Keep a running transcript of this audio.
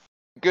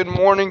Good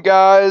morning,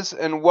 guys,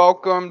 and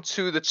welcome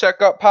to the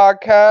Checkup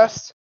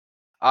Podcast.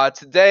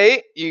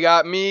 Today, you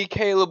got me,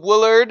 Caleb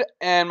Willard,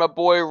 and my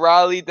boy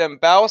Riley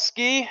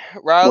Dembowski.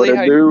 What Riley, it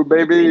how do, you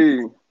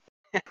doing?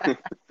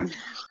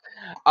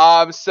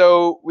 baby?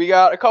 So we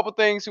got a couple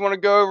things we want to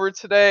go over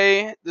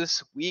today.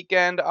 This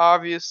weekend,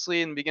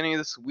 obviously, in the beginning of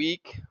this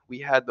week, we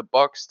had the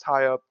Bucks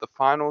tie up the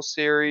final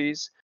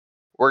series.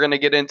 We're gonna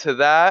get into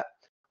that.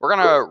 We're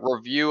gonna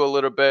review a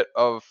little bit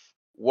of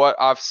what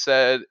I've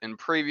said in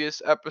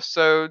previous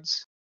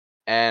episodes,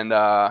 and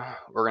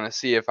we're gonna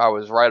see if I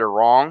was right or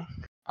wrong.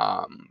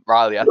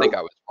 Riley, I think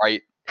I was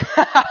right.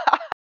 I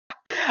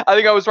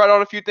think I was right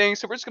on a few things,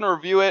 so we're just gonna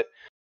review it.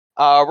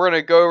 We're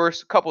gonna go over a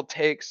couple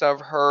takes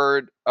I've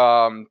heard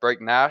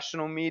break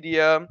national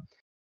media,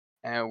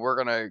 and we're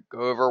gonna go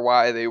over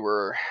why they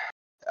were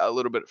a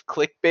little bit of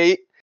clickbait.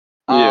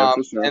 Yeah,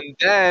 for sure. And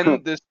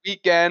then this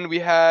weekend we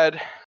had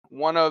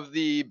one of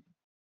the,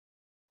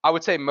 I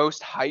would say,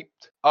 most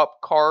hyped up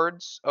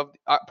cards of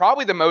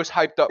probably the most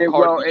hyped up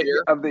card of the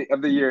year.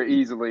 Of the year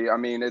easily. I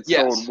mean, it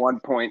sold Yes.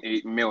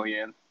 1.8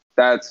 million.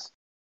 That's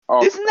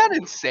Isn't that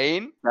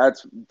insane?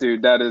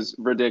 dude, that is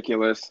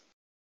ridiculous.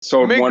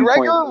 Sold McGregor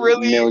 1.8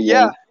 really, million.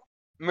 yeah.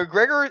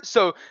 McGregor,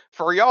 so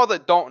for y'all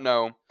that don't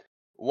know,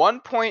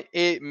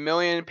 1.8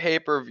 million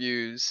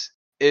pay-per-views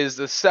is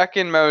the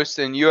second most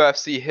in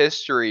UFC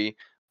history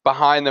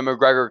behind the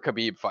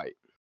McGregor-Khabib fight.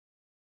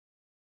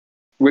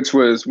 Which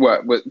was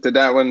what did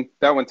that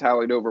one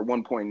tallied over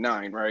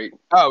 1.9, right?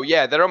 Oh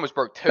yeah, that almost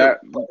broke 2. That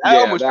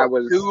Almost that broke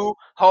was 2.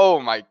 Oh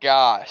my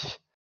gosh.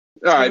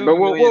 all right, 2 but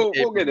million we'll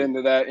get pay-per-views.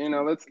 into that. You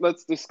know,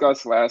 let's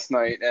discuss last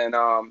night and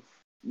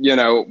you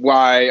know,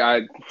 why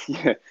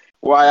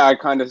I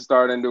kind of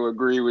started to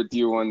agree with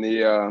you on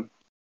the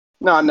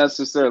not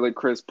necessarily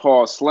Chris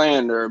Paul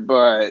slander,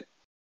 but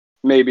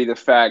maybe the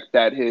fact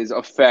that his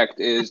effect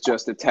is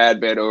just a tad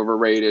bit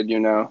overrated, you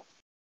know.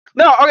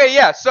 No, okay,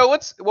 yeah. So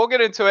we'll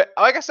get into it.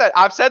 Like I said,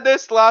 I've said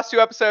this the last 2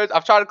 episodes.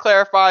 I've tried to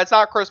clarify. It's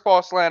not Chris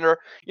Paul slander.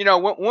 You know,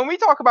 when we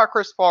talk about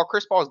Chris Paul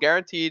is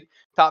guaranteed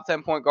top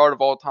 10 point guard of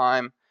all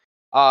time.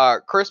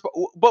 But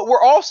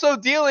we're also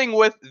dealing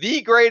with the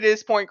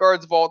greatest point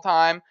guards of all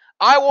time.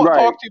 I won't Right.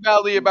 talk too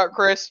badly about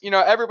Chris. You know,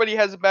 everybody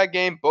has a bad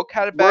game. Book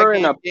had a bad We're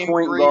in game. a Game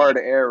point 3. guard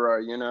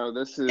era, you know.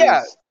 This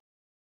Yeah, is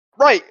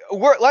right.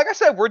 We're like I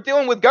said, we're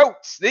dealing with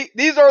goats.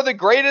 These are the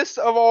greatest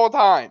of all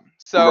time.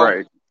 So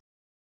right.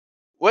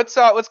 let's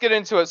get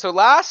into it. So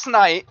last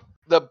night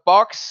the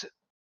Bucks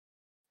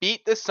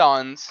beat the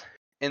Suns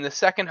in the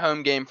second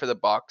home game for the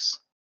Bucks.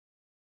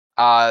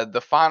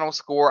 The final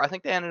score, I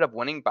think they ended up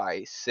winning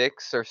by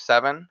 6 or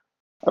 7.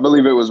 I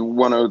believe it was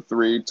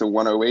 103 to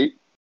 108.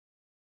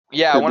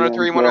 Yeah, Could be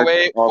 103, incorrect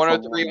 108, off of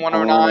 103,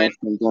 109.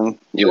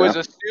 It was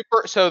Yeah. a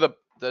super. So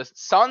the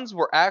Suns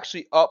were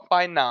actually up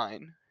by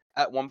 9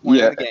 at one point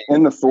in Yeah, the game.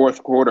 in the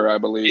fourth quarter, I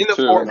believe, In the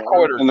too. fourth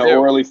quarter, In the too.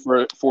 early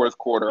fourth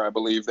quarter, I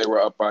believe they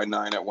were up by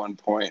 9 at one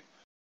point.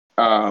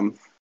 And,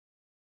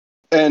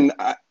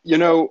 you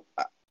know,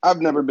 I've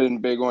never been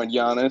big on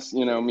Giannis.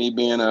 You know, me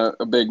being a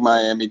big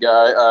Miami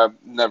guy, I've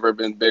never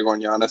been big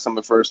on Giannis. I'm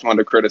the first one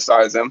to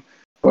criticize him.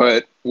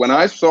 But when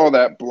I saw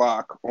that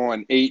block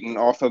on Ayton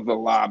off of the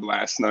lob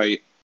last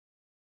night,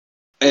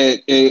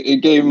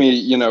 it gave me,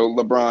 you know,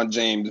 LeBron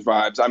James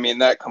vibes. I mean,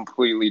 that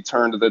completely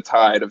turned the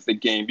tide of the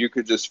game. You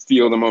could just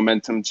feel the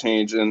momentum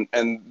change, and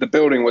the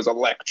building was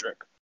electric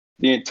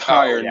the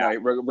entire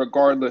night,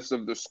 regardless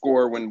of the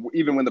score.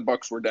 Even when the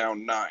Bucks were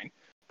down 9,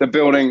 the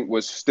building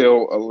was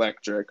still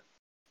electric,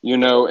 you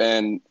know.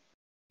 And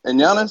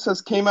Giannis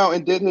has came out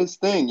and did his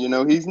thing. You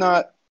know, he's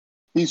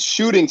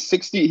shooting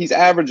 60. He's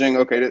averaging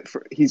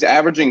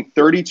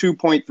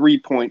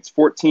 32.3 points,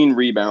 14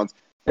 rebounds.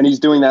 And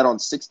he's doing that on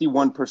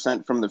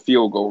 61% from the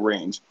field goal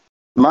range.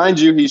 Mind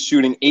you, he's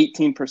shooting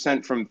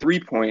 18% from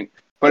 3-point.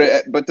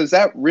 But does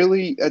that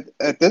really,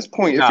 at this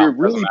point, if you're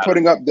really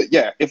putting up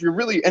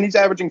and he's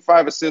averaging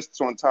 5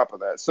 assists on top of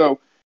that. So,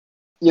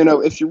 you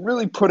know, if you're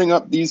really putting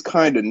up these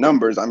kind of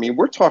numbers, I mean,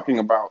 we're talking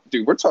about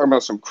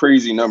some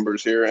crazy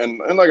numbers here. And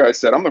like I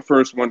said, I'm the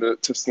first one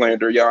to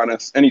slander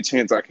Giannis any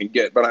chance I can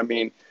get. But I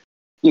mean,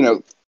 you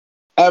know,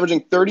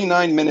 averaging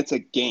 39 minutes a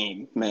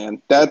game,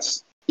 man,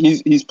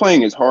 he's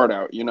playing his heart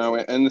out, you know,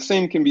 and the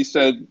same can be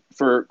said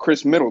for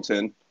Chris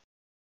Middleton,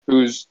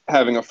 who's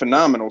having a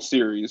phenomenal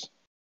series.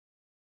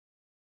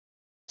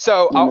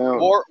 So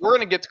we're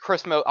gonna get to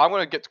Chris Middleton. I'm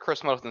gonna get to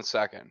Chris Middleton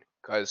second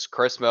because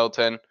Chris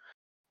Middleton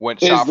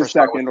went shot for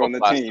shot second on the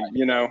team,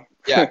 you know.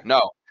 Yeah,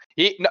 no.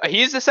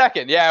 He's the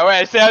second. Yeah,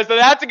 wait. So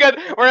that's a good.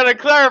 We're gonna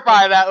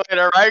clarify that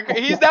later, right?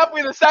 He's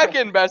definitely the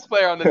second best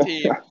player on the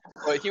team.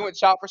 But he went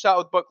shot for shot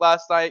with Book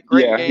last night.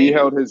 Great game. He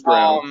held his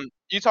ground.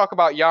 You talk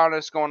about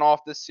Giannis going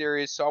off this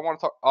series, so I want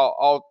to talk.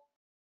 I'll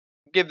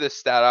give this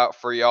stat out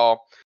for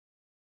y'all.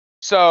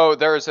 So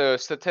there's a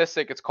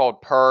statistic. It's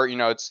called PER. You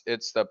know,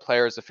 it's the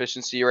player's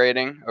efficiency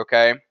rating.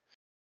 Okay.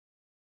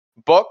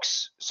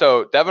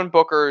 So Devin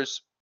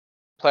Booker's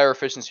player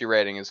efficiency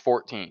rating is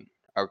 14.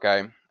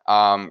 Okay.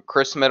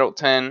 Chris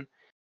Middleton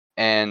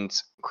and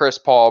Chris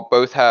Paul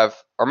both have,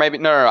 or maybe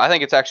no. I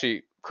think it's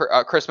actually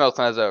Chris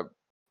Middleton has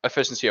a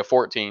efficiency of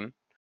 14.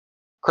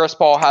 Chris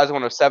Paul has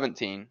one of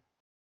 17.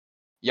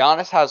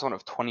 Giannis has one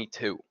of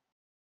 22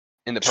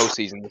 in the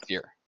postseason this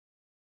year.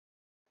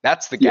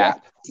 That's the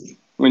gap.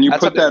 When you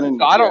put that in,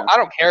 so I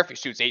don't care if he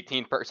shoots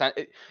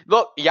 18%.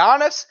 Look,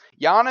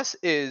 Giannis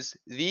is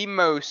the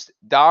most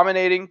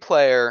dominating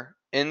player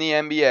in the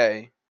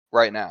NBA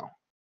right now,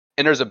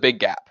 and there's a big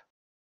gap.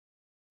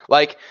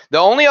 Like, the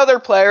only other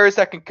players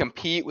that can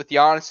compete with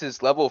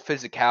Giannis's level of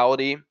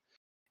physicality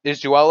is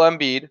Joel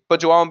Embiid,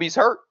 but Joel Embiid's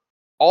hurt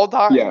all the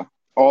time. Yeah,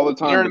 all the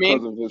time. You know what because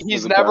I mean? of his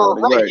He's never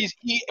physicality,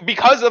 right.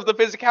 Because of the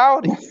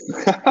physicality.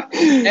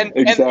 and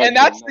exactly. and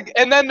that's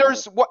and then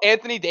there's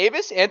Anthony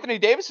Davis. Anthony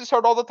Davis is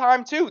hurt all the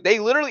time too.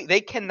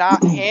 They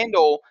cannot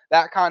handle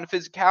that kind of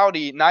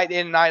physicality night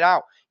in, night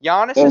out.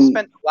 Giannis has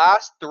spent the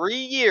last 3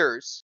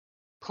 years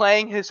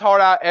playing his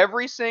heart out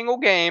every single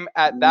game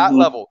at that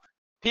level.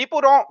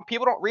 People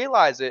don't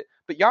realize it,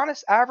 but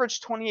Giannis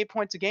averaged 28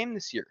 points a game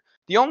this year.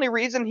 The only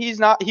reason he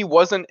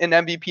wasn't in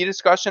MVP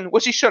discussion,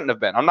 which he shouldn't have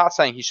been. I'm not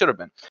saying he should have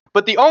been.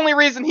 But the only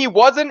reason he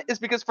wasn't is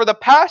because for the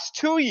past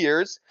 2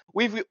 years,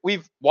 we've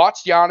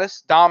watched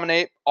Giannis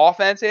dominate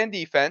offense and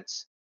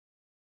defense.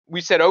 We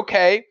said,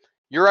 okay,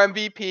 you're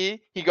MVP.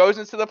 He goes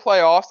into the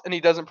playoffs and he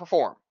doesn't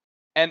perform.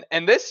 And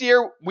this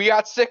year we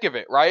got sick of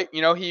it, right?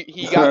 You know,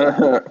 he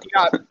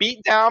got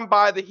beat down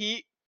by the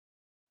Heat,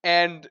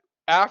 and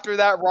after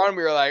that run,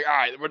 we were like, all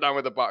right, we're done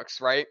with the Bucks,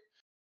 right?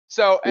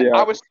 So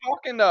I was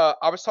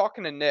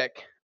talking to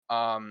Nick.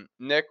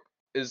 Nick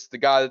is the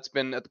guy that's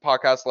been at the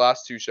podcast the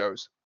last 2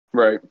 shows.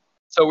 Right.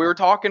 So we were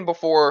talking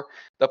before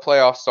the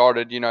playoffs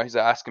started. You know, he's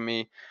asking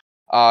me,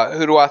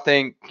 who do I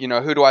think? You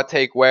know, who do I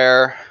take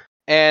where?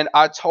 And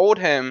I told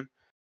him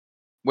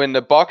when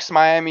the Bucks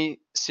Miami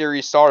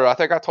series started. I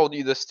think I told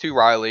you this too,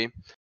 Riley.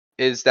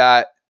 Is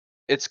that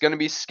it's going to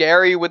be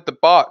scary with the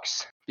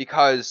Bucks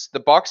because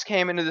the Bucks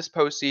came into this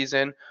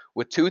postseason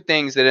with 2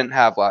 things they didn't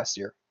have last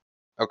year.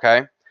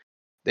 Okay.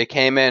 They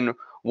came in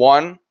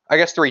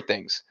 3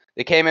 things.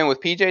 They came in with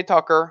PJ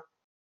Tucker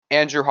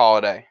and Jrue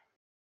Holiday.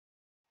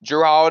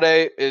 Jrue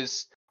Holiday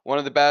is one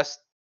of the best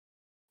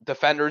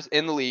defenders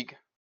in the league.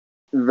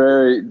 He's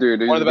very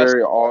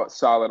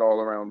solid all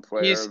around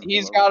player.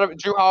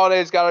 Jrue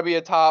Holiday's got to be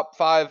a top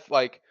 5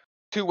 like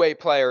 2-way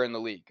player in the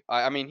league.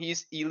 I mean,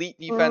 he's elite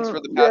defense for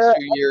the past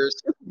few years.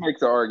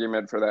 Makes an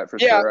argument for that for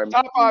sure. Yeah,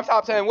 top 5,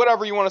 top 10,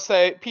 whatever you want to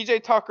say.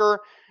 PJ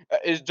Tucker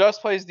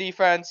just plays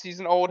defense. He's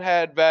an old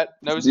head vet.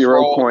 Knows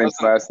 0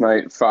 points last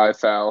night, 5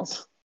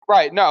 fouls.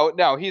 Right. No,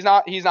 he's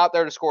not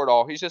there to score at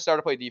all. He's just there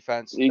to play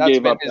defense. He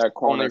gave up that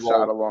corner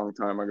shot a long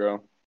time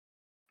ago.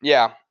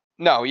 Yeah.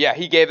 No, yeah,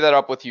 he gave that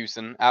up with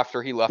Houston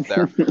after he left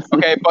there.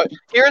 Okay, but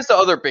here's the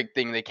other big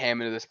thing they came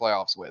into this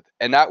playoffs with,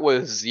 and that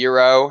was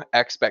 0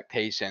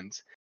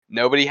 expectations.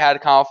 Nobody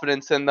had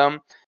confidence in them.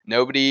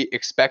 Nobody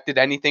expected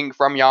anything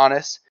from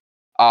Giannis.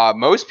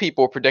 Most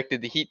people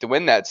predicted the Heat to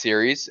win that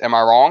series. Am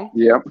I wrong?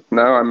 Yep.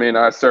 No, I mean,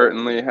 I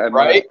certainly had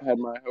my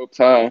hopes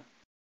high.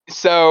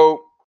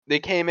 So they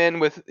came in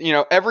with, you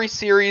know, every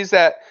series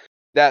that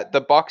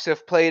the Bucks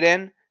have played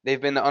in, they've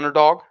been the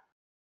underdog.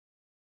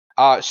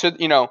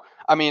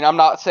 I mean, I'm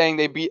not saying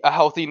they beat a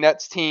healthy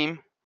Nets team,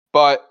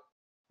 but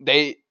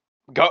they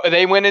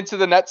went into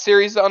the Nets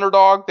series the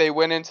underdog. They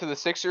went into the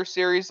Sixers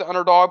series the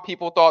underdog.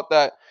 People thought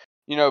that,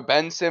 you know,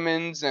 Ben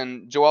Simmons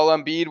and Joel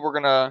Embiid were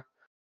gonna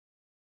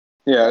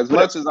as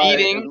much as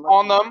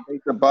on them. I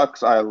hate the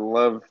Bucks, I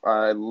love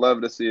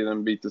to see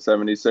them beat the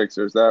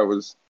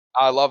 76ers.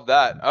 I love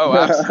that. Oh,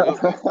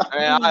 absolutely. I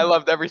mean, I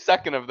loved every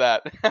second of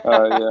that.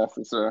 Yeah,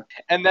 for sure.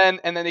 And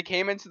then they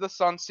came into the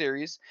Sun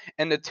series,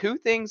 and the 2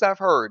 things I've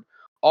heard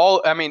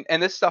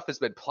and this stuff has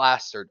been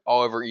plastered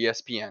all over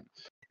ESPN,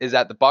 is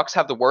that the Bucks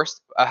have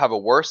a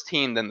worse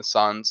team than the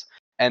Suns,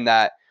 and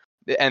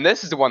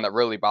this is the one that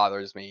really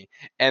bothers me,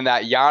 and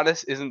that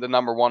Giannis isn't the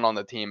number 1 on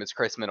the team, it's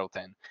Chris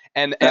Middleton.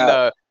 And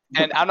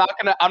I'm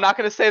not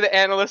gonna say the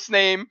analyst's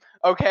name,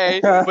 okay?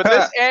 But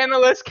this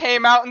analyst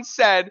came out and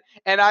said,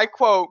 and I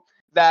quote,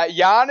 that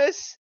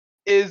Giannis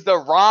is the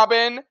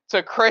Robin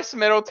to Chris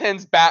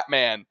Middleton's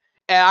Batman.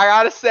 And I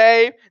gotta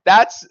say,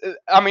 that's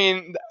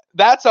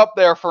up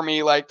there for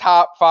me, like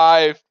top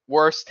 5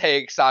 worst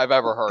takes I've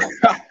ever heard.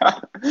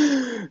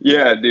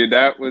 Yeah, dude,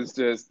 that was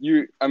just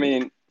I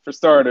mean, for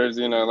starters,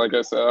 you know, like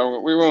I said,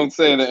 we won't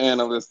say the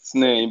analyst's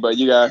name, but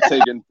you gotta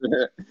take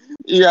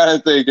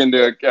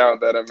into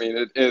account that, I mean,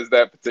 it is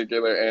that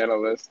particular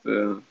analyst.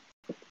 I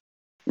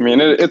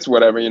mean, it's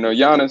whatever, you know.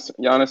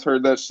 Giannis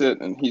heard that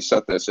shit and he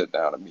shut that shit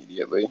down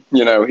immediately.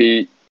 You know,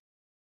 he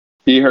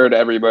heard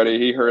everybody.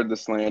 He heard the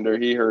slander.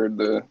 He heard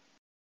the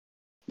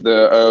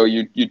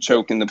you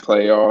choke in the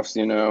playoffs.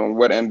 You know,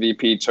 what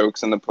MVP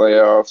chokes in the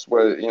playoffs?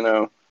 What, you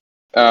know,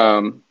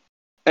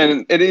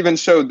 and it even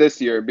showed this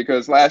year,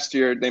 because last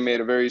year they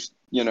made a very,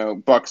 you know,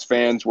 Bucks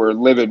fans were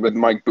livid with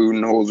Mike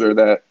Budenholzer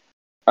that,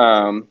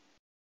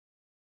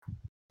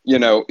 you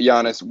know,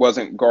 Giannis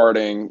wasn't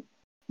guarding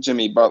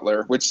Jimmy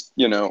Butler, which,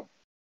 you know,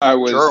 I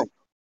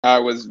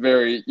was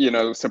very, you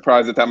know,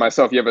 surprised at that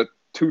myself. You have a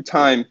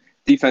 2-time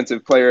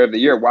defensive player of the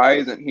year. Why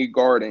isn't he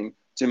guarding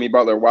Jimmy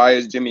Butler. Why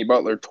is Jimmy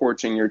Butler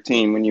torching your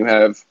team when you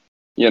have,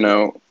 you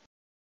know?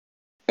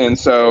 And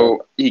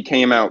so he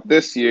came out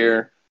this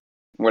year.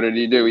 What did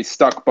he do? He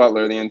stuck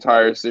Butler the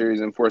entire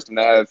series and forced him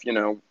to have,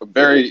 a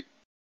very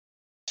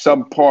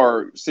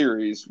subpar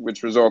series,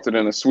 which resulted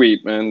in a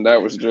sweep. And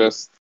that was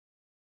just,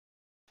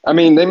 I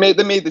mean, they made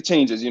the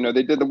changes.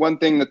 They did the one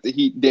thing that the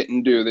Heat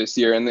didn't do this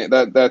year, and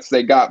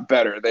they got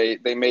better.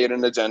 They made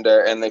an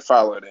agenda and they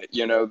followed it.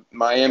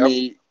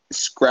 Miami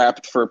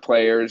scrapped for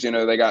players.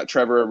 They got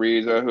Trevor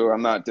Ariza, who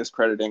I'm not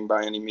discrediting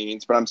by any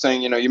means, but I'm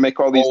saying, you make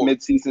all these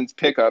mid-season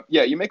pickups.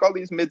 Yeah, you make all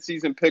these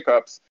mid-season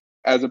pickups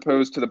as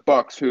opposed to the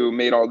Bucks, who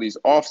made all these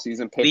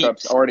off-season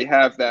pickups. Already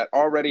have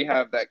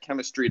that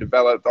chemistry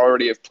developed.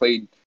 Already have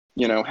played,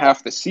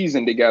 half the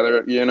season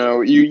together.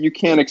 You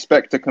can't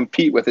expect to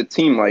compete with a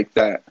team like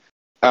that.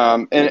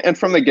 And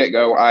from the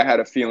get-go, I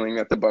had a feeling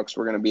that the Bucks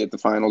were going to be at the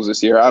finals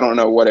this year. I don't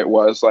know what it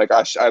was. Like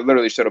I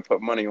literally should have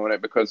put money on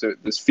it because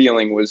this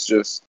feeling was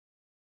just.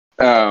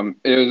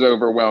 It was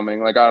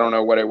overwhelming. Like, I don't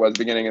know what it was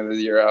beginning of the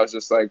year. I was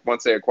just like,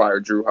 once they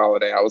acquired Drew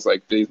Holiday, I was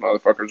like, these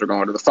motherfuckers are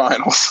going to the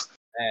finals.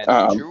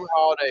 And Drew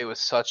Holiday was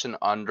such an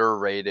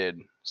underrated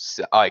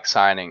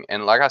signing.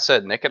 And like I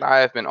said, Nick and I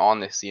have been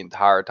on this the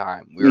entire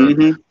time.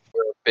 We're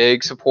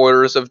big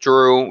supporters of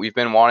Drew. We've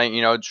been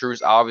wanting,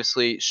 Drew's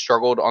obviously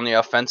struggled on the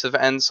offensive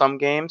end some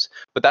games,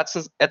 but that's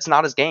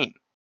not his game.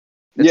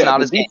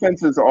 The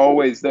defense is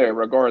always there,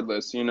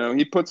 regardless.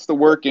 He puts the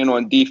work in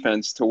on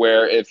defense to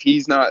where if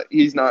he's not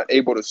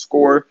able to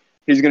score,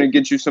 he's going to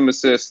get you some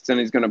assists and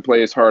he's going to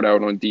play his heart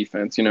out on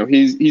defense.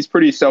 He's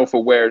pretty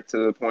self-aware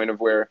to the point of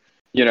where,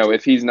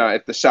 if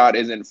the shot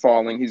isn't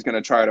falling, he's going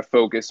to try to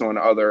focus on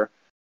other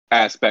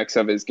aspects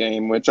of his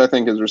game, which I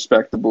think is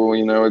respectable.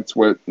 It's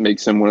what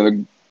makes him one of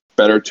the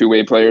better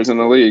two-way players in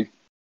the league.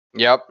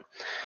 Yep.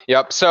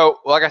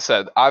 So, like I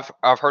said,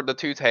 I've heard the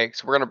two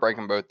takes. We're going to break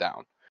them both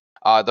down.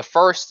 The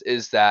first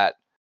is that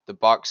the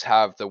Bucks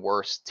have the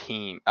worst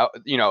team. Out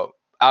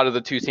of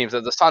the two teams,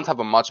 the Suns have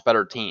a much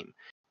better team,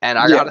 and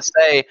I gotta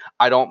say,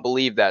 I don't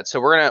believe that.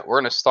 So we're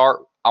gonna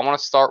start. I want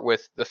to start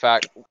with the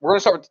fact we're gonna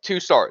start with the two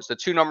stars, the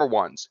two number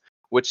ones,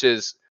 which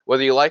is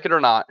whether you like it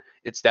or not,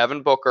 it's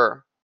Devin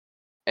Booker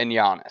and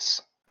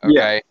Giannis.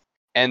 Okay,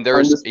 and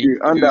there's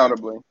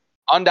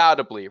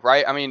undoubtedly,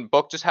 right? I mean,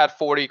 Book just had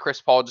 40.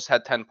 Chris Paul just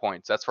had 10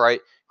 points. That's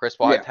right. Chris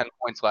Paul had 10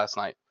 points last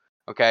night.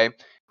 Okay.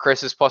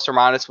 Chris's plus or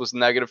minus was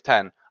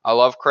 -10. I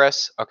love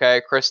Chris.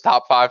 Okay. Chris,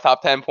 top 5,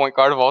 top 10 point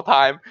guard of all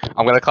time.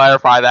 I'm going to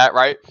clarify that,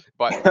 right?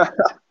 But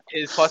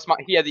his plus,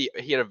 he had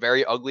a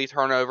very ugly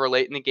turnover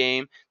late in the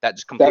game that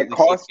just completely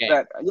cost the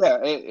game.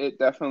 It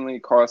definitely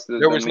cost.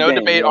 There was no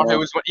debate on who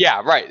was.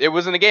 Yeah, right. It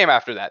was in the game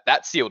after that.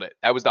 That sealed it.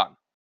 That was done.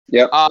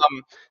 Yep.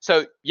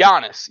 So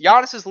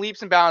Giannis is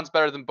leaps and bounds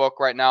better than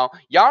Book right now.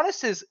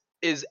 Giannis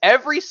is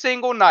every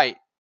single night.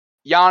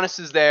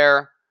 Giannis is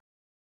there.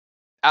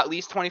 At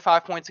least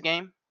 25 points a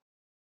game.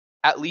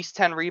 At least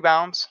 10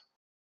 rebounds.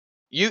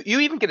 You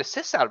even get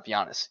assists out of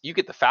Giannis. You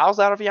get the fouls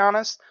out of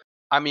Giannis.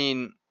 I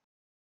mean,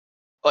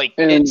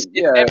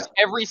 it's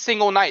every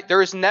single night.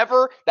 There is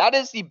never. That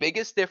is the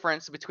biggest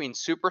difference between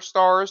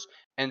superstars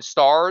and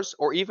stars,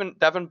 or even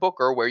Devin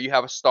Booker, where you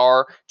have a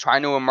star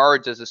trying to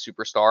emerge as a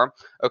superstar.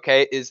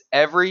 Okay, is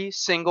every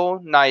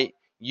single night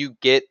you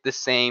get the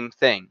same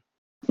thing.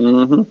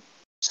 Mm-hmm.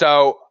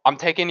 So I'm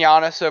taking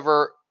Giannis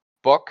over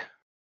Book.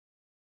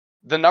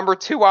 The number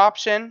 2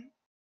 option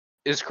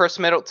is Chris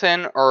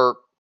Middleton or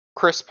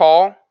Chris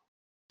Paul.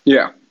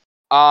 Yeah.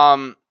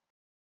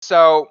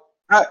 So.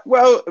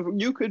 Well,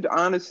 you could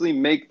honestly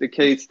make the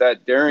case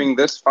that during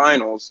this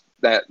finals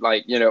that,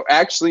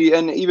 actually,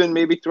 and even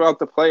maybe throughout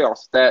the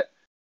playoffs, that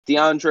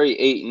DeAndre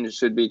Ayton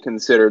should be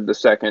considered the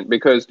second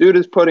because dude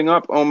is putting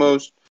up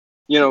almost,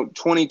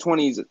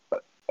 20-20s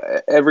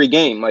every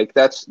game. Like,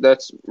 that's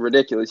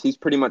ridiculous. He's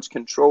pretty much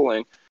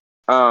controlling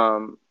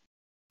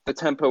the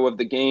tempo of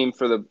the game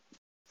for the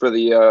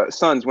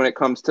Suns when it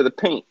comes to the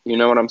paint. You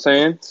know what I'm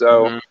saying?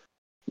 So,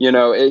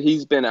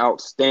 he's been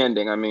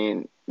outstanding. I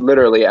mean,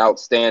 literally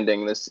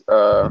outstanding. This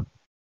I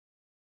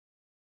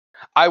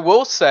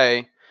will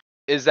say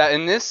is that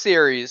in this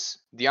series,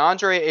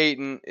 DeAndre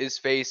Ayton is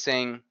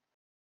facing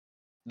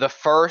the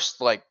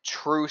first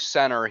true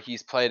center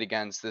he's played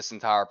against this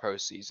entire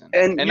postseason.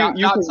 And not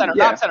center.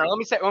 Let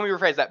me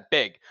rephrase that.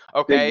 Big.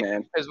 Okay.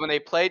 Because when they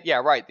played,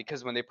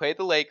 because when they played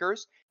the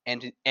Lakers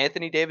and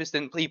Anthony Davis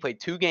didn't play, he played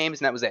 2 games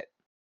and that was it.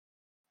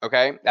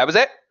 Okay, that was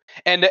it.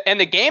 And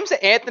the games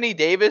that Anthony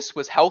Davis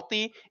was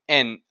healthy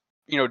and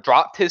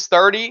dropped his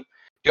 30,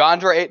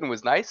 DeAndre Ayton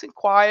was nice and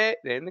quiet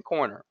in the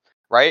corner,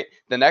 right?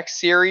 The next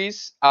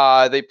series,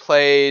 they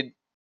played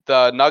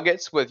the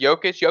Nuggets with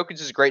Jokic. Jokic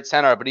is a great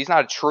center, but he's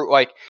not a true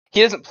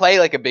he doesn't play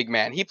like a big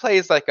man. He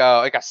plays like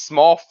a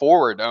small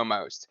forward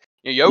almost.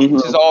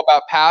 Jokic is all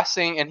about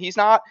passing, and he's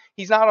not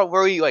a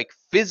really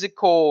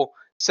physical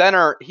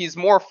center. He's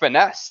more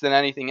finesse than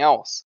anything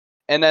else.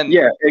 And then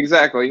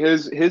exactly.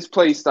 His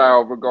play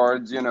style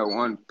regards,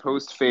 on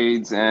post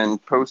fades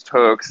and post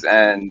hooks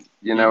and,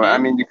 I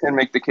mean, you can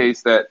make the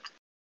case that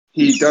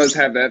he does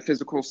have that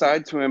physical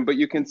side to him, but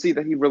you can see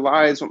that he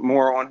relies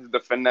more on the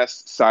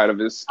finesse side of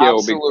his skill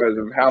because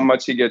of how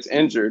much he gets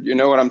injured. You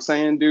know what I'm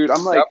saying, dude?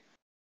 I'm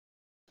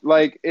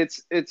like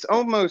it's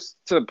almost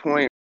to the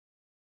point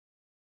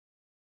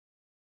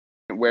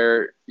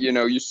where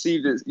you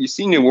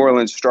see New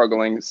Orleans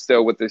struggling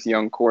still with this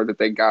young core that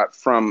they got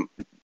from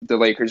the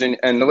Lakers,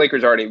 and the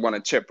Lakers already won a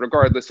chip,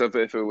 regardless of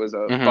if it was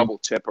a bubble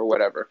chip or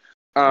whatever.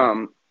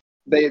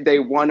 They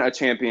won a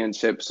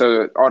championship,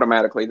 so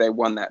automatically they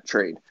won that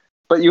trade.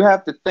 But you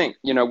have to think,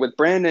 with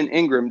Brandon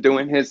Ingram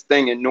doing his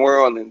thing in New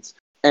Orleans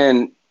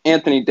and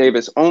Anthony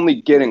Davis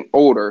only getting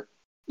older,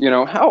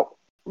 how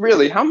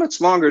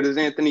much longer does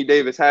Anthony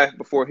Davis have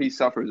before he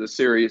suffers a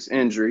serious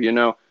injury?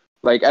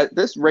 Like at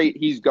this rate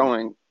he's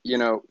going,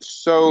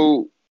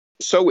 so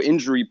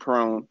injury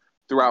prone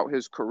throughout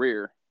his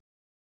career.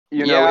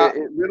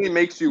 It really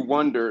makes you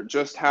wonder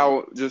just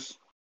how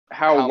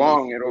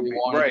long it'll be.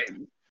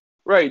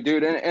 Right,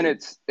 dude. And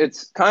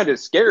it's kind of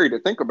scary to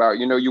think about.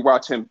 You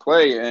watch him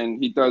play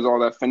and he does all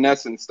that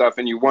finesse and stuff,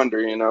 and you wonder,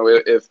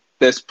 if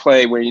this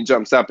play when he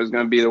jumps up is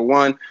going to be the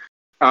one.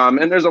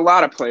 And there's a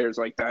lot of players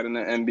like that in the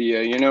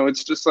NBA.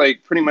 It's just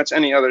like pretty much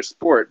any other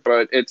sport,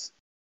 but it's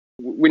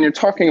when you're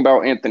talking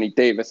about Anthony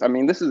Davis, I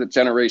mean, this is a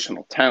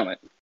generational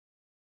talent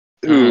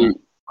who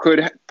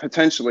could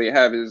potentially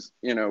have his,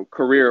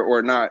 career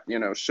or not,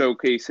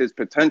 showcase his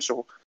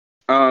potential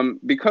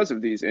because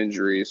of these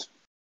injuries.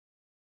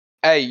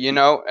 Hey,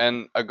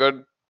 and a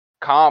good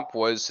comp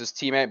was his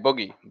teammate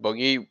Boogie.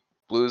 Boogie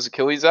blew his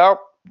Achilles out.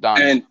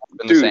 Done. And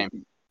been dude, the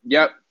same.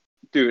 Yep.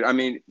 Dude, I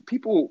mean,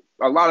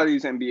 a lot of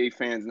these NBA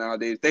fans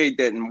nowadays, they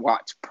didn't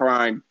watch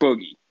Prime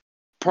Boogie.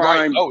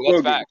 Prime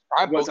Boogie that's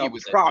Prime was Boogie a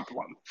was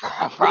problem.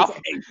 A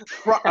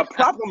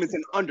problem is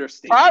an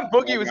understatement. Prime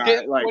Boogie was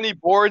getting 20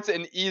 boards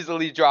and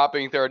easily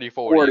dropping 30,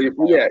 40.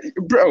 Yeah,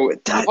 bro.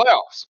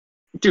 Playoffs.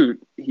 Dude,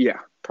 yeah.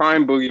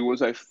 Prime Boogie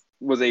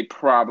was a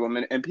problem,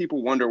 and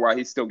people wonder why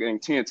he's still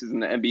getting chances in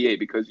the NBA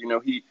because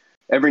he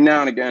every now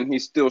and again he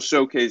still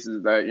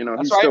showcases that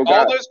That's he's right. still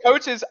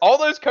All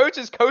those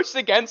coaches coached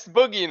against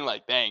Boogie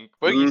and dang,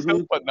 Boogie's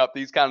still putting up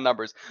these kind of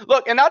numbers.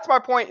 Look, and that's my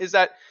point is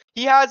that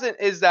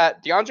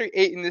DeAndre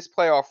Ayton this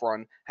playoff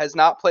run has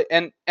not played,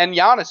 and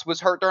Giannis was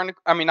hurt during.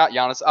 Not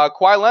Giannis.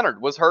 Kawhi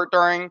Leonard was hurt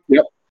during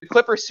the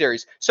Clippers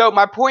series. So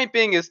my point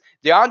being is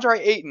DeAndre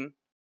Ayton.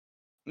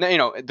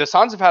 The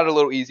Suns have had it a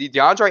little easy.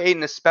 DeAndre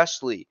Ayton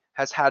especially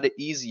has had it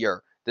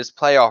easier this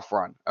playoff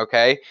run,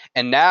 okay?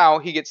 And now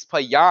he gets to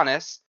play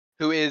Giannis,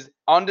 who is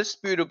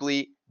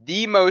undisputably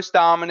the most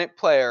dominant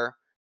player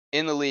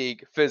in the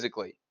league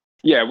physically.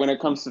 Yeah, when it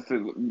comes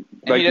to,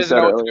 like you said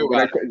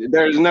earlier,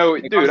 there's no,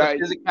 dude,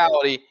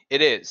 physicality,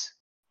 it is.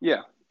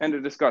 Yeah, end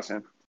of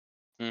discussion.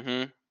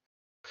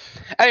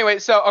 Anyway,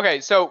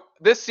 so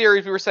this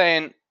series we were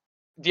saying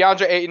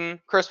DeAndre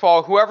Ayton, Chris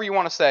Paul, whoever you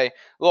want to say.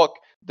 Look,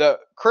 the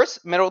Chris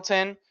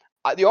Middleton,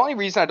 the only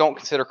reason I don't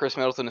consider Chris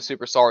Middleton a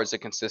superstar is the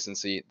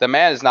consistency. The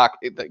man is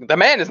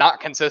not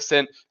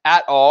consistent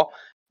at all.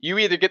 You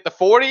either get the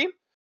 40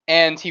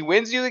 and he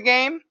wins you the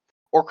game,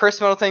 or Chris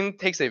Middleton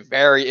takes a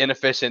very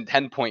inefficient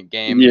 10-point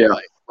game. Yeah.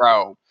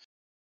 Bro,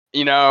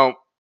 you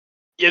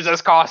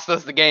just cost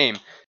us the game.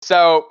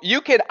 So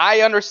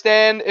I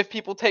understand if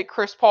people take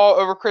Chris Paul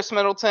over Chris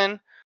Middleton.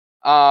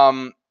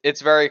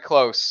 It's very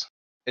close.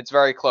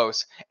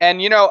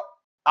 And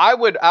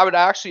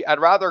I'd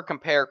rather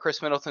compare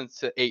Chris Middleton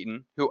to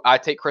Ayton, who I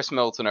take Chris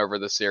Middleton over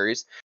this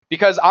series,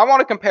 because I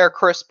want to compare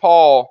Chris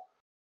Paul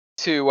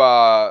to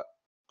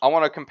oh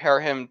my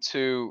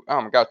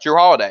God, Jrue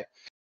Holiday.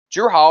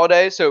 Jrue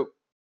Holiday, so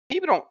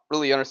people don't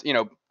really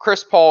understand,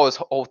 Chris Paul, his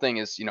whole thing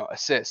is,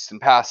 assists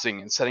and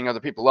passing and setting other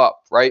people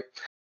up, right?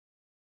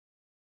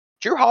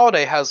 Jrue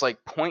Holiday has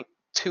 0.2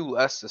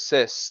 less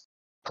assists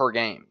per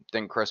game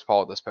than Chris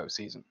Paul this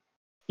postseason.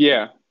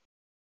 Yeah.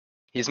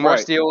 He's more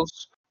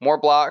steals, more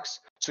blocks.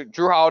 So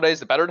Jrue Holiday's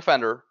the better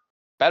defender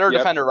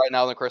right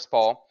now than Chris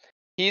Paul.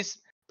 He's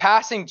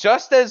passing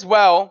just as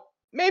well,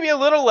 maybe a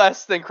little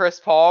less than Chris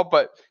Paul,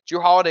 but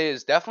Jrue Holiday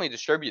is definitely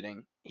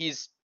distributing.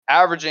 He's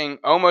averaging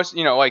almost,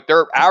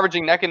 they're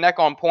averaging neck and neck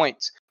on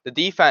points. The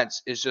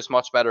defense is just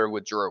much better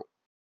with Jrue.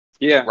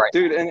 Yeah, right.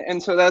 Dude,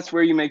 and so that's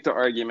where you make the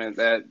argument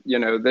that,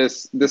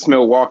 this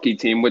Milwaukee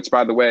team, which,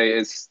 by the way,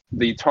 is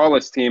the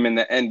tallest team in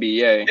the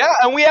NBA. Yeah,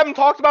 and we haven't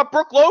talked about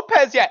Brook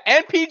Lopez yet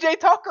and PJ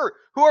Tucker,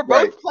 who are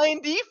both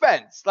playing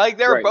defense.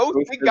 They're both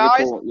big physical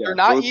guys. Yeah, they're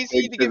not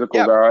easy to get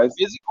guys.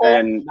 Physical,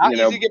 and not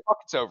easy to get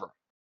buckets over.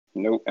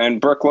 No, and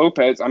Brook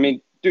Lopez,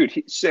 dude,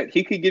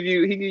 he could give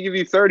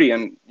you 30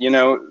 and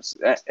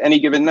any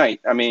given night.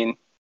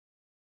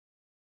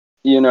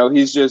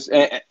 He's just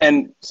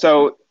and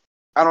so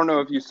I don't know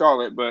if you saw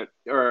it,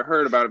 or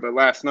heard about it, but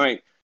last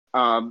night,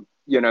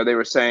 they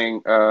were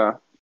saying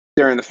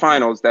during the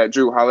finals that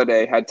Jrue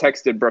Holiday had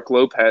texted Brook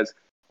Lopez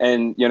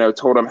and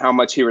told him how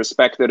much he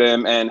respected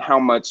him and how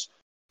much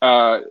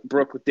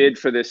Brook did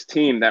for this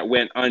team that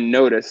went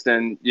unnoticed,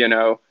 and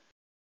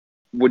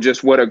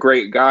what a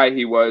great guy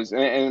he was,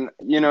 and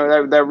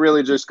that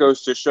really just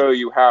goes to show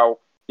you how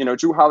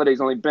Jrue Holiday's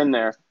only been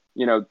there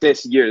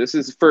this year. This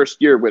is his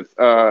first year with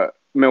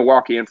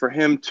Milwaukee, and for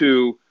him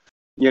to,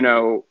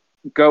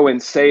 go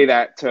and say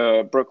that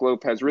to Brook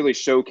Lopez really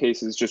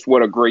showcases just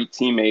what a great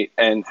teammate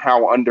and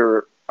how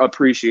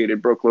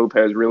underappreciated Brook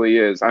Lopez really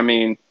is. I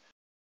mean,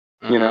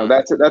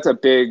 that's a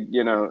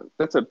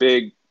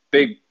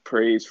big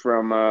praise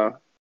from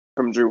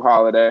Drew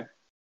Holiday.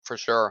 For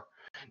sure.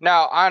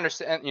 Now I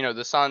understand.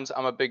 The Suns.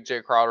 I'm a big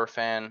Jay Crowder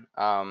fan.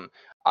 I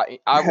might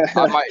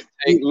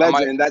take Heat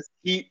legend. That's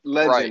Heat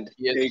legend. Right.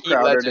 Yeah, Jay Heat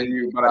Crowder legend, to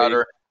you, Jay buddy.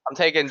 Crowder. I'm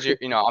taking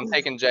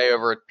Jay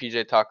over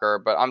PJ Tucker,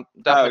 but I'm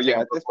definitely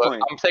taking at this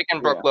point. I'm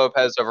taking Brook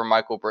Lopez over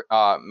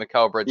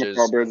Mikal Bridges.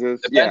 Mikal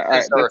Bridges.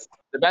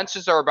 The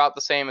benches are about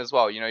the same as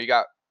well. You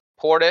got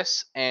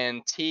Portis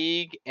and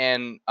Teague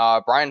and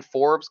Brian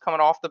Forbes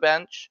coming off the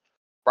bench.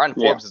 Brian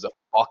Forbes is a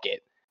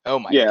bucket. Oh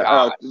my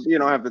god. You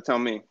don't have to tell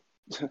me.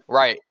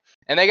 Right.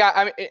 And they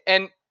got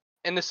and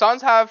the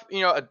Suns have,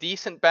 a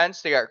decent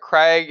bench. They got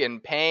Craig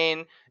and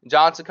Payne,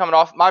 Johnson coming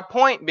off. My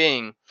point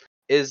being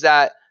is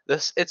that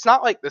it's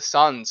not like the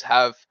Suns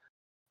have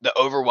the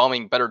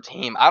overwhelming better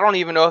team. I don't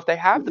even know if they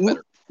have the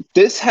better.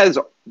 This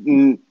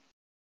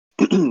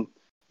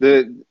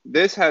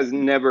has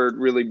never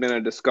really been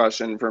a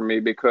discussion for me,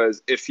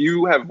 because if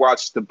you have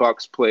watched the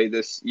Bucks play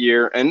this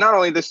year, and not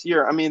only this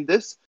year, I mean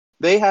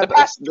they have the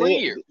past 3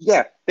 years.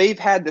 Yeah, they've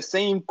had the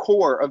same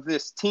core of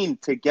this team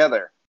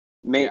together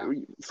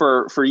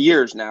for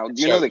years now.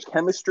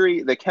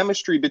 The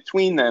chemistry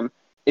between them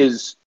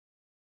is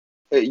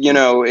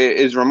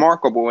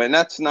remarkable, and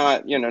that's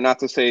not not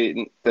to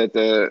say that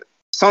the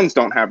Suns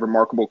don't have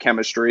remarkable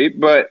chemistry,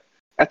 but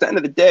at the end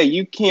of the day,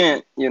 you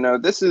can't,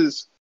 this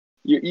is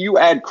you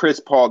add Chris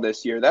Paul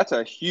this year. That's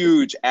a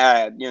huge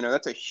add.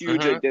 That's a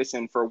huge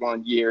addition for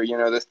 1 year.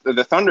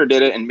 The Thunder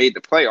did it and made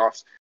the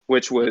playoffs,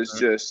 which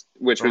was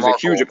a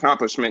huge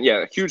accomplishment.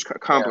 Yeah, a huge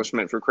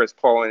accomplishment for Chris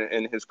Paul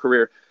in his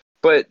career.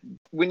 But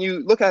when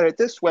you look at it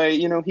this way,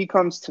 he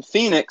comes to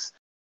Phoenix.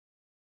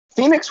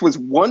 Phoenix was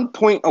 1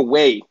 point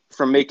away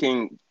from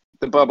making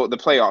the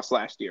playoffs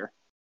last year.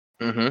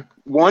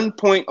 1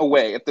 point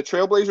away. If the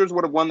Trailblazers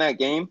would have won that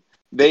game,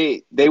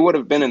 they would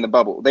have been in the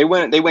bubble. They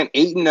went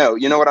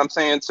 8-0. You know what I'm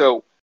saying?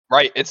 So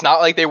right, it's not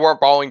like they weren't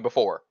balling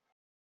before.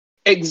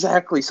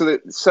 Exactly.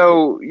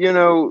 So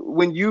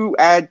when you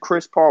add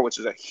Chris Paul, which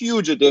is a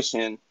huge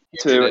addition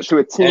to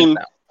a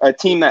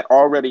team that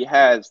already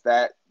has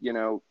that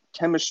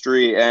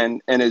chemistry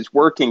and is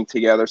working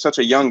together, such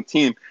a young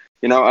team.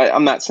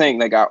 I'm not saying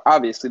they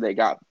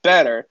got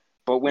better,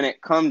 but when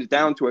it comes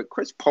down to it,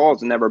 Chris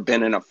Paul's never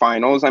been in a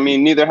finals. I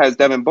mean, neither has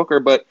Devin Booker,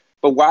 but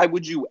why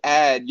would you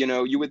add,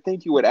 you would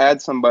think you would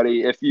add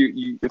somebody if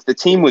if the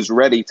team was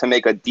ready to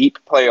make a deep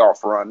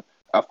playoff run,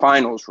 a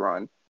finals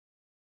run.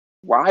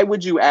 Why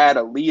would you add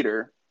a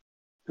leader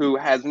who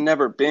has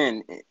never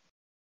been,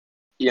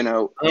 in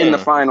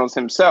the finals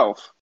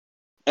himself?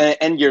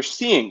 And you're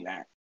seeing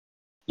that.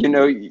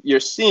 You're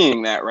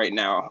seeing that right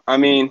now. I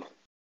mean,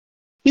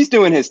 he's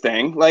doing his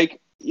thing.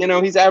 Like,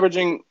 he's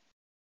averaging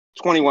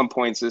 21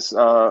 points this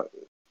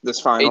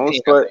finals.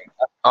 18, but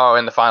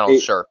in the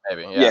finals, sure,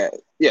 maybe.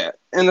 Yeah.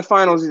 In the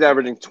finals, he's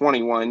averaging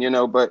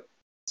 21. But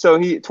so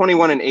he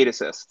 21 and 8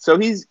 assists. So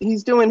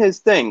he's doing his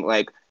thing.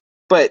 Like,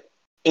 but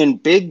in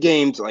big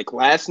games like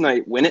last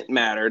night when it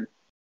mattered,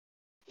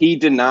 he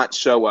did not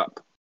show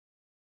up.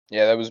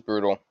 Yeah, that was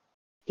brutal.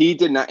 He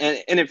did not,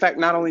 and in fact,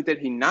 not only did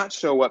he not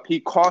show up, he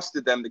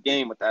costed them the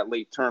game with that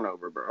late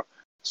turnover, bro.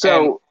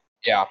 So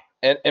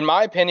in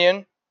my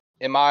opinion,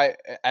 and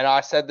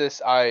I said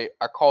this, I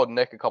called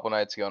Nick a couple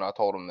nights ago and I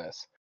told him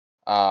this.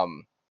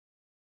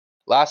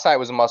 Last night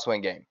was a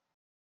must-win game.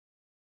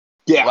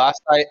 Yeah.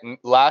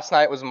 Last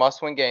night was a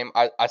must-win game.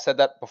 I said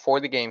that before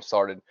the game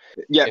started.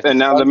 Yeah, if and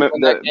now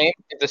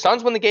if the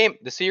Suns win the game,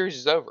 the series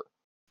is over.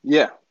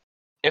 Yeah.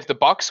 If the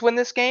Bucks win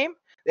this game,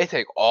 they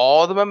take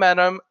all the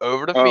momentum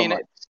over to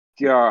Phoenix.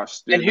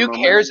 Gosh, dude, and who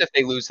cares if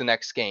they lose the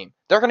next game?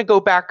 They're going to go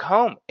back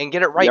home and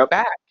get it right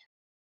back.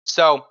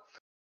 So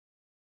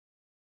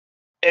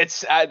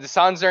it's the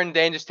Suns are in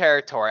dangerous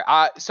territory.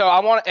 So I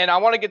want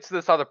to get to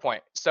this other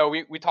point. So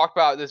we talked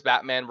about this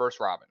Batman versus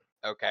Robin.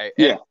 Okay.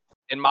 And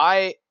in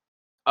my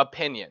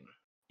opinion,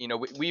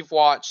 we've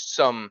watched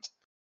some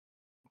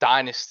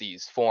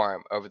dynasties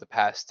form over the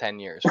past 10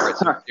 years. Right?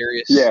 Some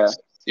serious.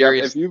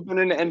 If you've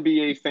been an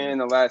NBA fan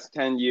the last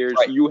 10 years,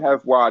 you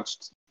have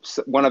watched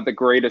one of the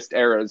greatest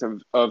eras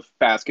of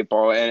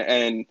basketball,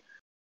 and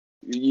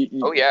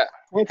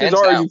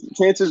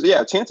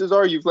chances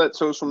are you've let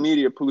social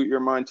media pollute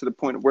your mind to the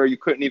point where you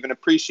couldn't even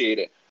appreciate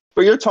it.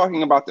 But you're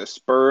talking about the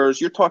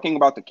Spurs, you're talking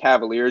about the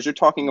Cavaliers, you're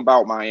talking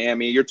about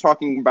Miami, you're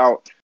talking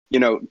about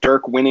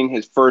Dirk winning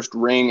his first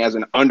ring as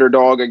an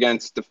underdog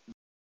against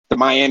the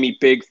Miami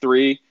Big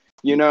Three.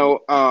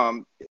 You're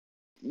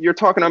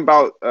talking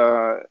about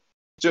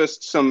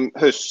just some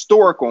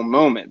historical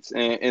moments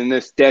in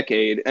this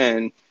decade,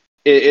 and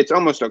it's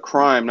almost a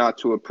crime not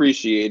to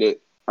appreciate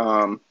it.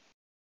 And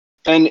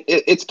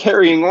it's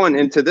carrying on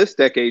into this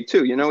decade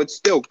too. It's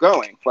still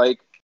going.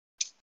 Like,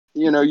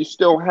 you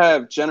still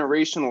have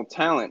generational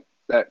talent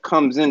that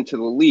comes into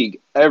the league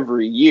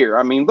every year.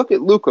 I mean, look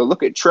at Luka,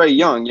 look at Trae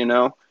Young, you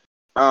know.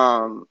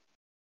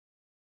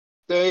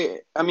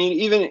 Even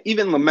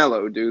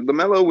LaMelo, dude.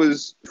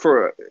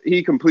 LaMelo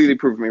he completely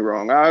proved me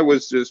wrong. I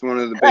was just one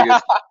of the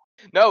biggest.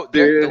 No,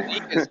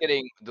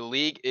 the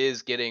league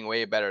is getting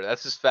way better.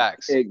 That's just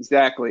facts.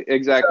 Exactly.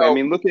 So, I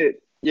mean, look at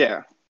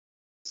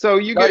So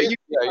you get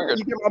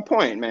my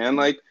point, man.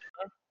 Like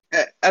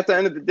at the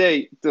end of the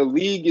day, the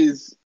league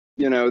is,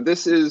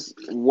 this is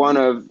one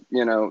of,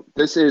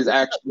 this is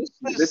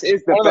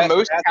one of the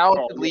most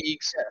talented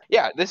leagues.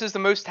 Yeah, this is the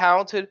most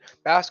talented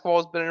basketball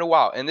has been in a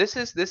while. And this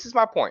is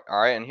my point, all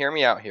right? And hear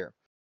me out here.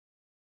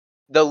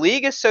 The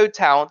league is so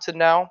talented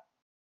now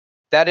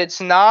that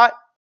it's not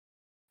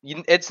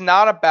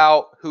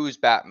about who's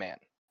Batman,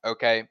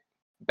 okay?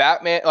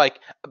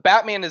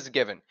 Batman is a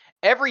given.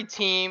 Every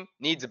team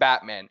needs a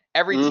Batman.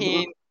 Every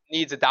team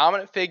needs a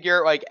dominant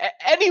figure. Like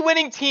any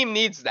winning team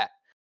needs that.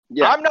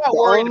 Yeah. I'm not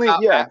worried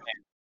about Batman.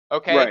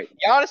 Okay, right.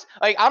 Giannis.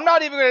 Like I'm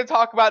not even going to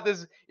talk about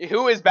this.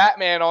 Who is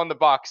Batman on the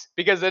Bucks?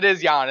 Because it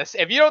is Giannis.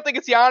 If you don't think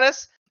it's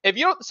Giannis, if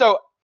you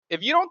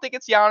don't think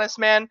it's Giannis,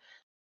 man,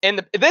 in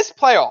this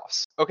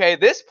playoffs, okay,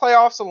 this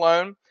playoffs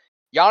alone,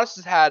 Giannis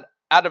has had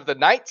out of the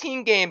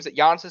 19 games that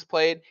Giannis has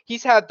played,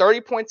 he's had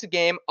 30 points a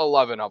game,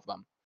 11 of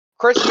them.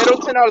 Chris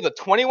Middleton, out of the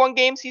 21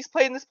 games he's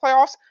played in this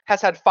playoffs,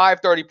 has had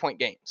 5 30-point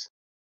games.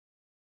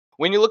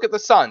 When you look at the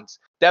Suns,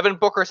 Devin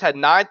Booker's had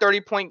 9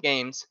 30-point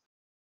games.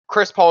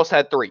 Chris Paul's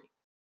had 3.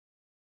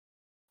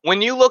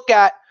 When you look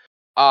at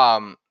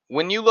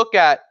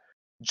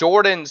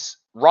Jordan's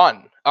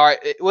run, all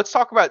right, let's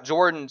talk about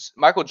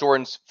Michael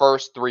Jordan's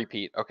first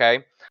three-peat,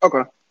 okay?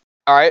 Okay.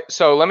 All right,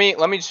 so let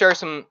me share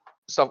some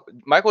stuff.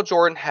 Michael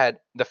Jordan had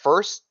the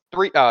first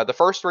three-peat.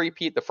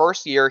 The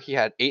first year he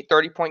had 8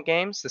 30-point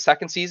games. The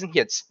second postseason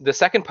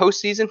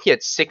he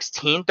had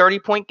 16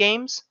 30-point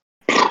games.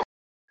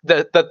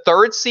 The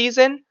third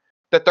season,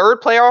 the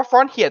third playoff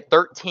run, he had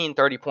 13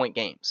 30-point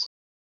games.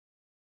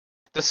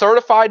 The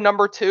certified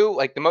number 2,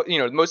 like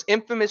the most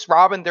infamous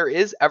Robin there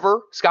is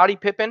ever, Scottie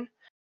Pippen.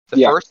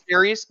 First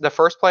series, the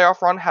first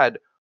playoff run had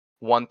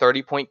 1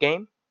 30-point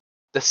game.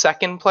 The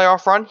second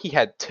playoff run he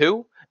had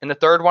 2, and the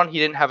third one he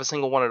didn't have a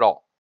single one at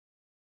all.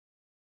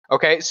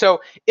 Okay,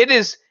 so it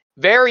is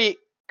very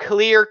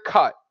clear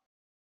cut.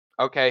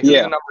 Okay, who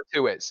the number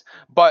 2 is.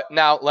 But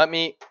now let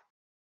me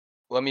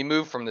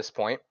move from this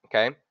point.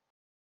 Okay,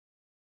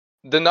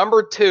 the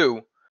number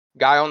 2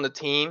 guy on the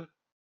team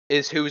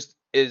is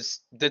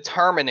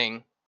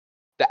determining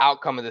the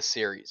outcome of the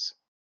series.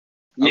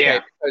 Okay,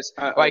 because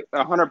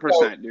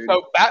 100%, dude.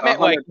 So Batman,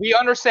 100%. We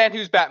understand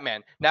who's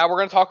Batman. Now we're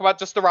gonna talk about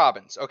just the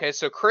Robins. Okay,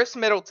 so Chris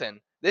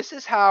Middleton. This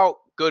is how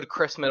good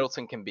Chris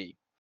Middleton can be.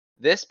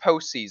 This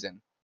postseason,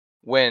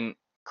 when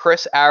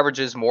Chris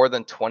averages more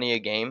than 20 a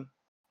game,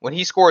 when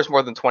he scores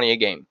more than 20 a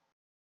game,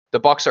 the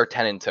Bucks are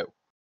 10-2.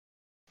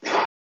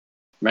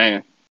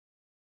 Man.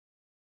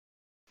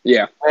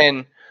 Yeah.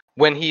 And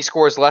when he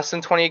scores less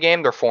than 20 a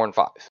game, they're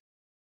 4-5.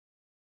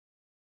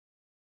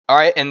 All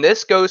right, and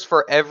this goes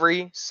for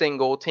every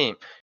single team.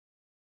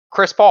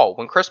 Chris Paul,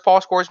 when Chris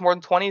Paul scores more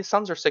than 20, the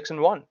Suns are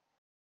 6-1.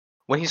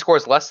 When he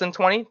scores less than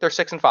 20, they're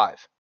 6-5.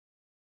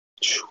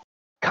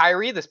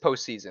 Kyrie this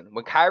postseason,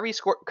 when Kyrie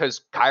scored,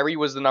 because Kyrie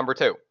was the number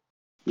 2,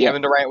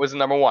 Kevin Durant was the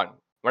number 1.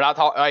 We're not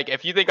talking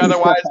if you think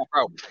otherwise,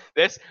 bro.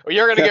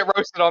 You're gonna get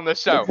roasted on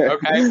this show,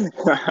 okay?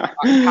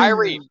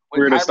 Kyrie,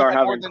 we're gonna start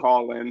having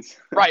call-ins.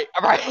 Right.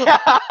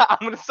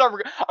 I'm just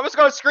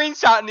gonna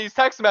screenshot these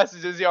text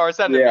messages you are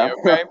sending me,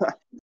 okay?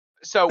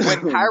 So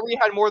when Kyrie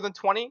had more than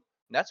 20,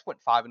 Nets went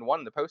 5-1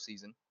 in the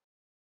postseason.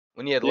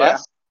 When he had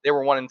less, they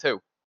were 1-2.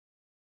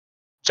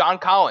 John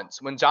Collins,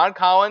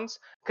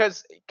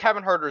 because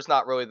Kevin Huerter is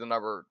not really the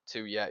number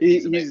 2 yet. He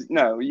is.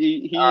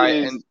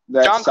 And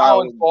John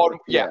Collins balled,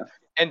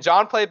 and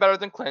John played better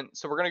than Clint,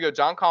 so we're gonna go.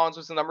 John Collins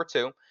was the number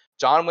 2.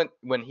 John went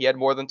when he had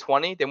more than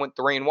 20, they went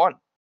 3-1.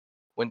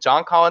 When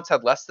John Collins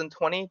had less than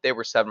 20, they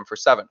were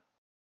 7-7.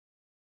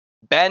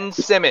 Ben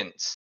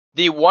Simmons,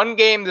 the one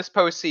game this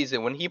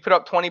postseason when he put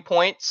up 20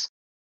 points,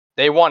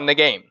 they won the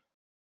game.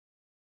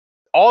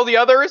 All the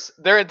others,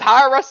 their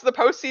entire rest of the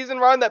postseason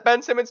run that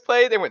Ben Simmons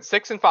played, they went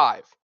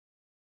 6-5.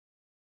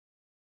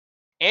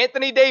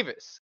 Anthony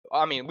Davis.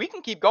 I mean, we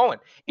can keep going.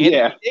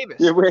 Anthony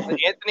Davis.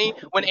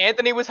 When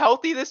Anthony was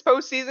healthy this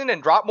postseason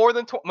and dropped more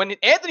than when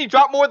Anthony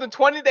dropped more than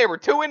 20, they were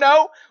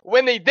 2-0.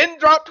 When they didn't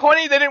drop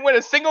 20, they didn't win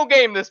a single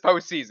game this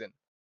postseason.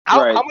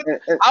 How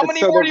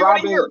many more do you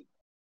want to hear?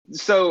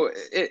 So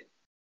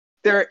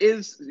there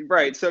is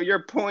right. So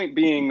your point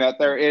being that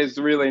there is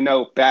really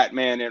no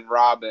Batman and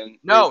Robin.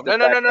 No.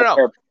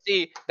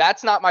 See,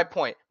 that's not my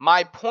point.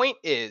 My point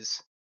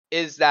is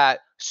that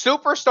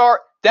superstar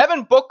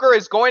Devin Booker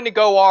is going to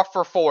go off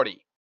for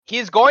 40.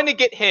 He's going to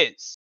get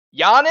his.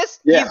 Giannis,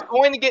 he's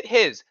going to get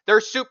his. They're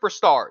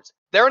superstars.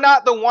 They're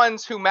not the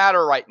ones who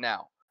matter right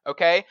now.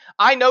 Okay?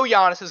 I know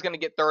Giannis is going to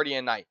get 30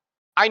 a night.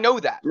 I know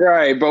that.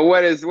 Right, but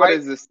what is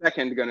the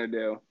second going to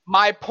do?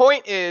 My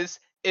point is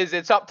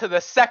it's up to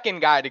the second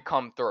guy to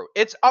come through.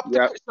 It's up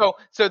to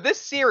so this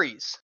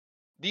series,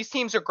 these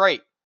teams are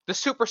great. The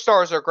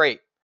superstars are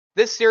great.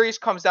 This series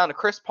comes down to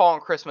Chris Paul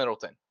and Chris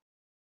Middleton.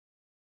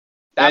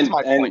 That's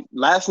my point. And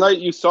last night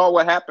you saw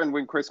what happened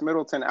when Chris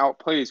Middleton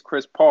outplays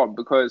Chris Paul,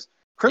 because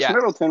Chris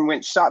Middleton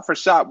went shot for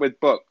shot with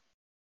Book.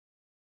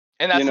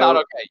 And that's not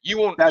okay. You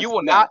will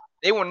not.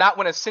 They will not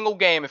win a single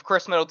game if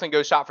Chris Middleton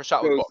goes shot for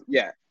shot with Book.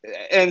 Yeah,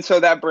 and so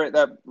that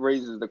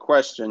raises the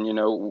question.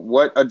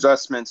 What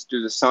adjustments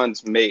do the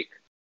Suns make?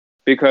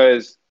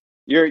 Because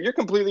you're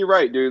completely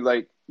right, dude.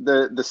 Like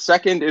the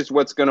second is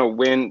what's gonna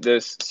win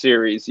this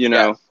series.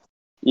 Devin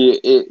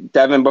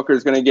Booker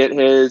is gonna get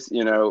his.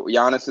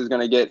 Giannis is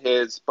gonna get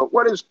his. But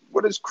what is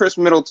Chris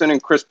Middleton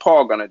and Chris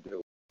Paul gonna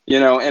do?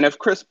 And if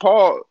Chris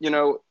Paul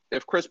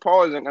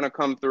isn't gonna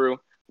come through,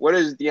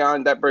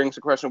 that brings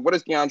the question, what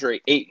is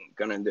DeAndre Ayton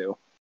going to do?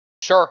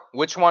 Sure.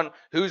 Which one?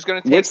 Who's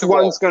going to take Which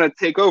one's going to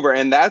take over?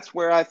 And that's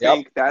where I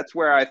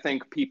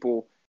think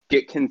people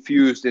get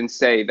confused and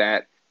say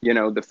that,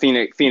 the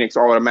Phoenix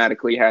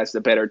automatically has the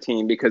better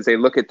team, because they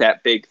look at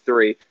that big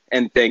three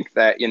and think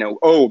that,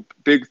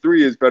 big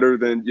three is better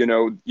than,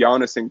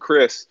 Giannis and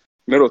Chris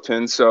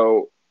Middleton.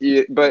 So,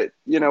 but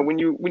when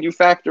you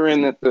factor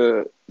in that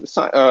the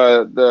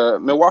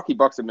Milwaukee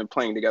Bucks have been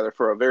playing together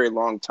for a very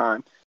long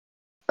time,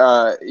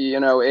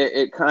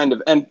 it kind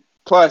of, and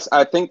plus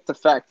I think the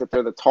fact that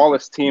they're the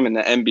tallest team in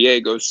the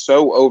NBA goes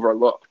so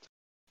overlooked.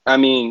 I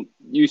mean,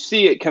 you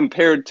see it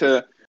compared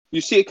to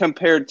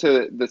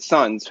the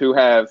Suns, who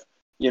have,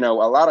 a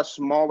lot of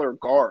smaller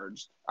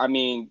guards. I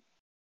mean,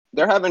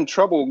 they're having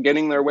trouble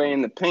getting their way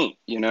in the paint,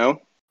 Yeah.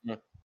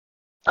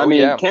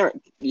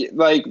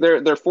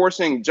 They're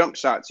forcing jump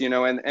shots,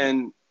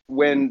 and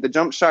when the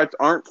jump shots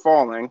aren't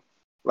falling.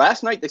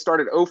 Last night they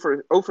started 0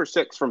 for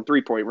 6 from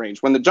 3-point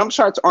range. When the jump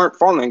shots aren't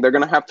falling, they're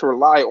going to have to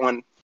rely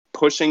on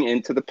pushing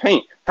into the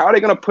paint. How are they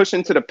going to push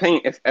into the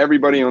paint if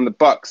everybody on the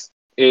Bucks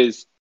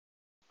is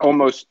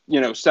almost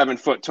 7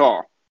 foot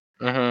tall?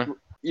 Mm-hmm.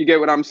 You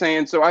get what I'm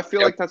saying? So I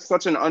feel like that's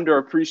such an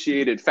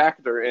underappreciated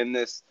factor in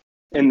this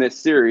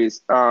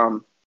series.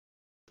 And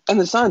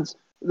the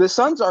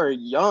Suns are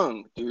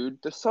young, dude.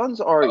 The Suns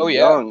are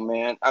young,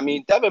 man. I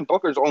mean, Devin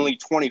Booker's only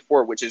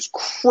 24, which is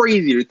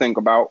crazy to think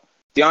about.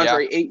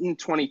 DeAndre Ayton,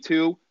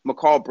 22.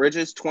 McCall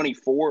Bridges,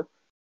 24.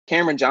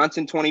 Cameron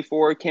Johnson,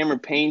 24. Cameron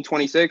Payne,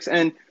 26.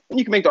 And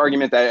you can make the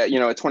argument that, a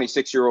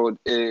 26-year-old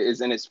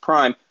is in his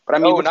prime. But I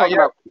mean,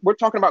 we're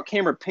talking about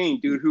Cameron Payne,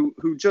 dude,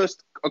 who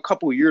just a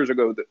couple years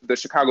ago, the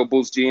Chicago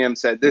Bulls GM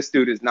said this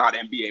dude is not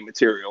NBA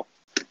material.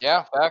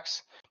 Yeah,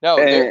 facts. No,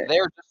 they're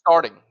just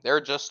starting. They're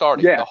just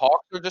starting. Yeah. The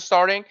Hawks are just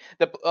starting.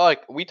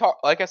 Like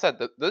I said,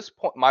 this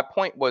point. My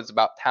point was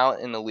about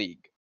talent in the league.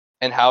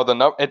 And how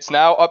it's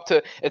not up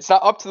to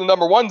the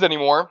number ones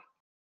anymore.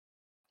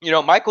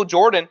 Michael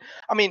Jordan,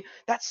 I mean,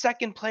 that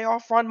second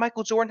playoff run,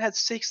 Michael Jordan had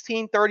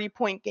 16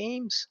 30-point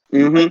games.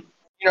 Mm-hmm.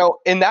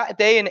 In that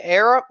day and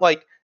era,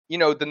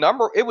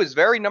 it was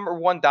very number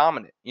one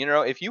dominant.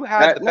 If you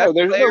had the best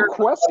there's player, no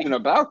question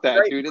about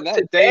that, dude. And that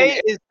today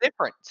is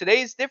different.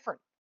 Today is different.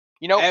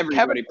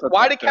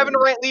 Why did Kevin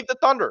Durant leave the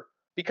Thunder?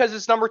 Because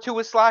his number two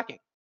was slacking.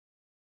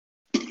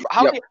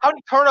 How many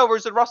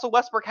turnovers did Russell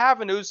Westbrook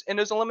have in those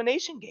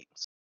elimination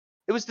games?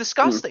 It was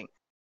disgusting,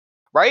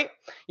 right?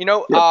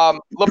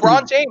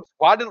 LeBron James.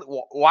 Why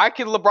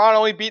could LeBron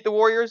only beat the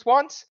Warriors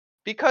once?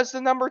 Because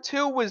the number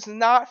two was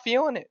not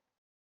feeling it.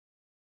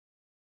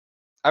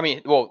 I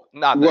mean,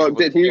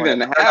 did he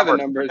even have a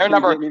number? Their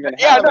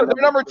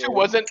number two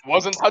wasn't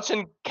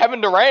touching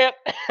Kevin Durant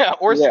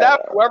or Steph,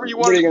 whoever you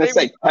want. What are you gonna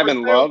say?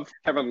 Kevin Love.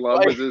 Kevin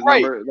Love was his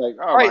number. Like,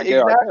 oh my God,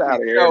 get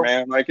out of here,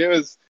 man! Like, it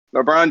was.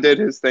 LeBron did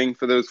his thing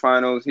for those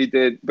finals. He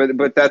did,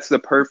 but that's the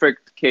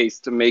perfect case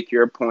to make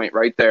your point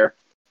right there.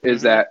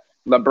 Is that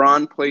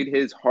LeBron played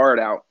his heart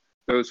out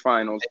those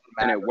finals,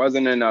 and it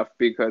wasn't enough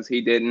because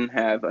he didn't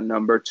have a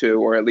number two,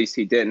 or at least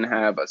he didn't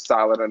have a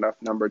solid enough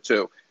number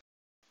two.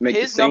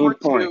 His number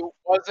two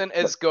wasn't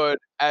as good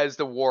as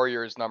the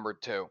Warriors' number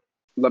two.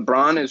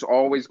 LeBron is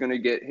always going to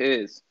get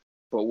his,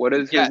 but what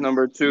is his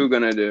number two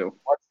going to do?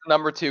 What's the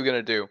number two going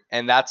to do?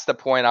 And that's the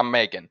point I'm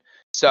making.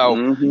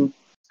 So,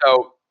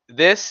 so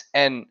this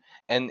and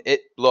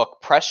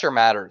pressure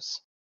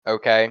matters.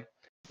 Okay.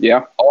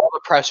 Yeah. All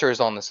the pressure is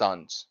on the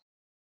Suns.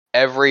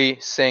 Every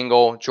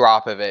single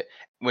drop of it.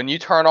 When you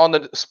turn on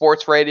the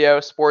sports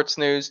radio, sports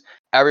news,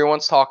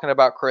 everyone's talking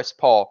about Chris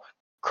Paul.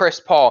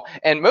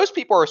 And most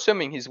people are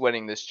assuming he's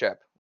winning this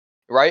chip,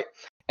 right?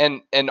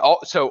 And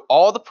all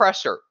the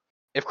pressure.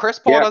 If Chris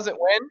Paul doesn't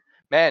win,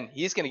 man,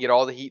 he's going to get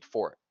all the heat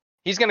for it.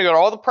 He's going to get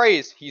all the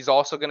praise. He's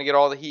also going to get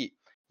all the heat.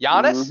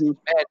 Giannis,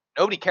 man,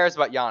 nobody cares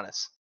about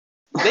Giannis.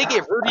 They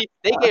gave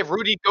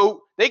Rudy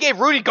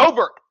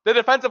Gobert the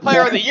Defensive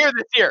Player of the Year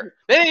this year.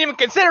 They didn't even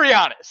consider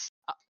Giannis.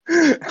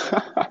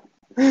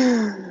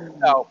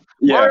 So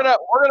we're gonna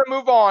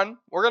move on.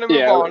 We're gonna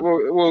move on.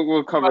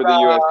 We'll cover the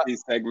UFC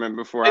segment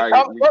before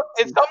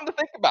it's something to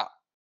think about.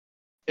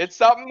 It's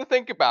something to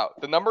think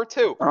about. The number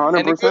two.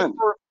 100%.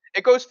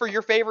 It goes for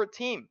your favorite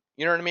team.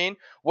 You know what I mean?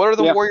 What are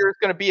the Warriors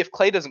going to be if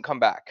Clay doesn't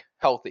come back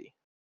healthy?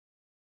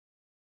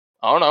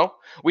 I don't know.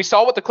 We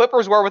saw what the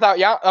Clippers were without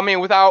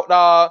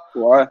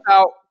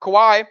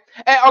Kawhi.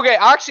 And, okay,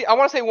 actually, I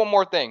want to say one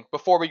more thing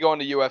before we go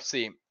into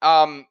UFC.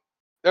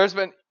 There's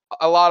been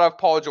a lot of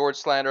Paul George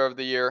slander over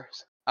the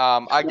years.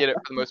 I get it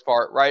for the most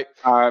part, right?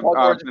 Paul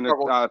George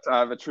struggled.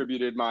 I've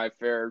attributed my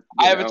fair.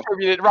 I have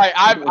attributed right.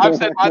 I've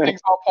said my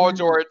things about Paul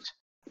George.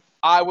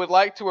 I would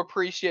like to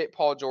appreciate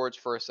Paul George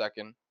for a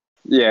second.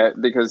 Yeah,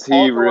 because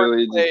he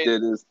really just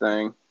did his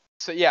thing.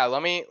 So yeah,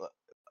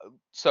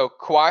 So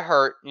Kawhi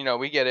hurt,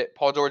 we get it.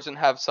 Paul George didn't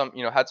have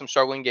had some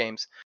struggling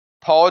games.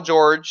 Paul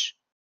George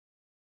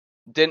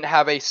didn't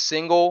have a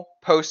single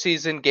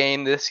postseason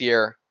game this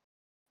year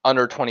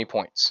under 20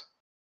 points.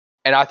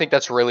 And I think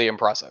that's really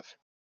impressive.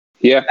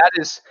 Yeah.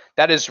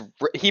 That is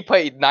he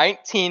played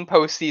 19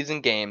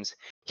 postseason games.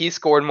 He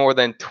scored more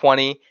than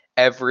 20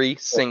 every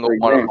single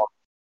one of them.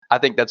 I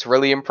think that's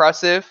really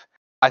impressive.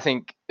 I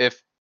think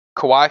if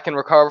Kawhi can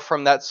recover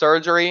from that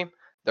surgery,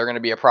 they're going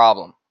to be a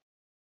problem.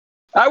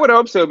 I would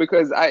hope so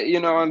because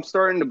I'm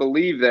starting to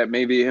believe that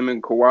maybe him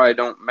and Kawhi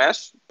don't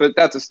mesh, but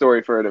that's a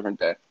story for a different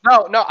day.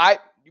 No,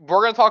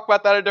 we're going to talk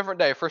about that a different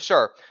day for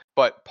sure.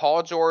 But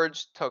Paul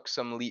George took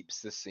some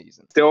leaps this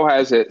season. Still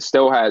has it.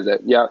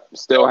 Yep,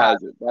 still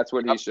has it. That's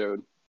what he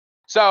showed.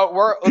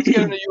 So let's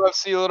get into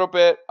UFC a little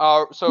bit.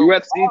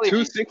 UFC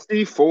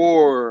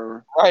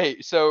 264.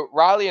 Right. So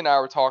Riley and I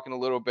were talking a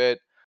little bit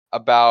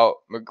about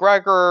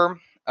McGregor,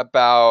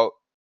 about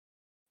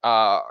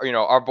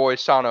our boy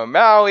Sean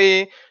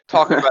O'Malley,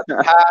 talking about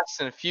the past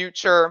and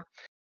future.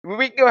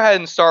 We can go ahead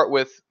and start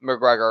with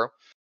McGregor.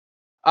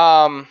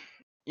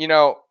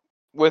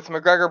 With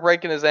McGregor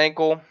breaking his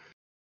ankle,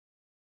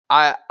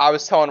 I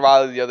was telling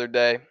Riley the other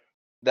day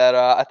that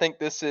I think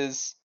this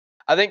is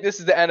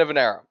the end of an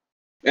era.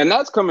 And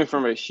that's coming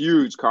from a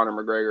huge Conor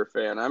McGregor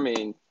fan. I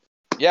mean,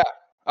 yeah.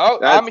 Oh,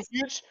 I'm a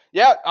huge.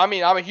 Yeah, I'm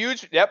a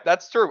huge. Yep,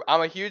 that's true. I'm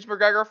a huge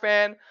McGregor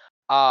fan.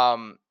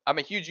 I'm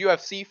a huge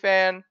UFC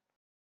fan.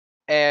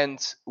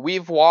 And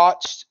we've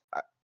watched.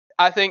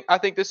 I think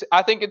this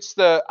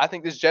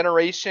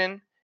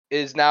generation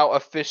is now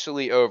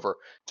officially over.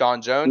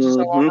 John Jones is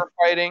no longer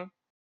fighting.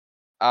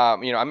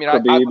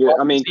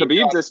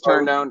 Khabib just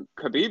turned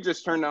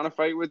down a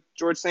fight with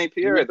George St.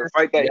 Pierre. The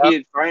fight that he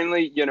had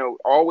finally,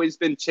 always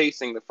been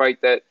chasing. The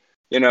fight that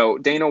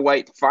Dana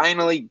White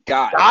finally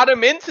got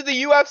him into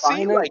the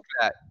UFC like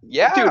that.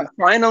 Yeah, dude,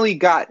 finally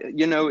got.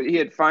 He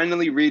had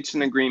finally reached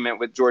an agreement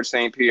with George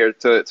St. Pierre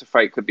to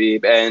fight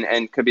Khabib,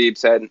 and Khabib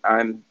said,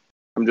 "I'm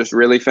just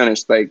really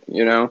finished."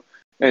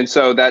 And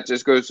so that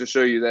just goes to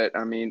show you that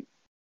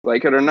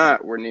like it or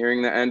not, we're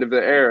nearing the end of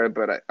the era.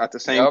 But at the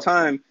same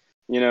time,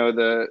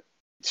 the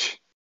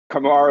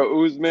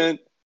Kamaru Usman,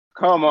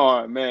 come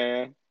on,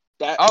 man.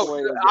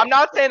 I'm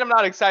not saying I'm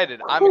not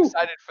excited. I'm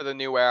excited for the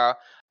new era.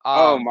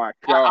 Oh my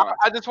God!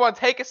 I just want to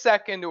take a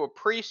second to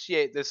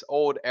appreciate this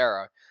old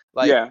era.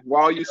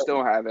 While you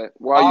still have it,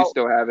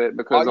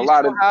 because a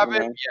lot of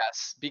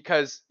yes,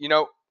 because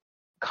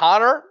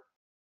Conor.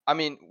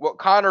 What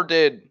Conor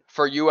did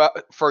for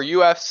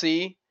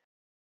UFC,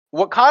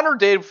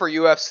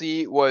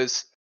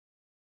 was.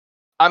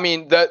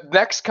 The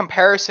next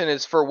comparison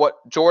is for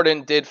what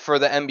Jordan did for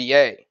the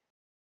NBA.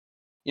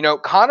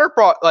 Conor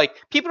brought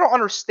people don't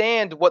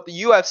understand what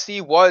the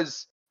UFC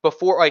was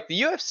before.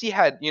 The UFC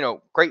had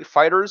great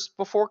fighters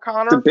before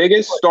Conor. The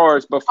biggest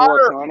stars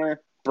before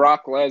Conor,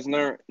 Brock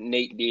Lesnar,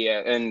 Nick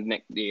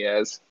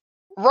Diaz.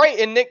 Right,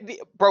 and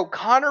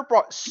Conor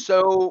brought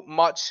so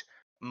much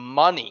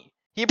money.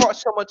 He brought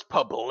so much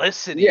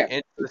publicity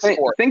into the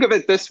sport. Think of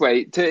it this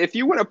way. If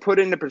you want to put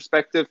into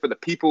perspective for the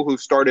people who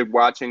started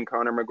watching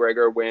Conor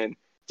McGregor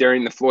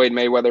during the Floyd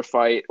Mayweather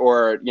fight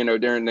or,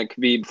 during the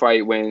Khabib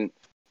fight when,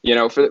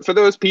 for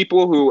those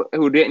people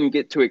who didn't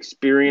get to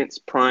experience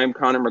prime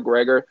Conor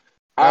McGregor,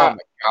 oh my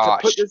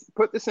gosh. To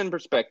put this in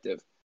perspective,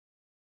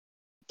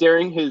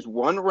 during his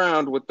one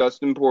round with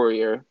Dustin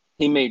Poirier,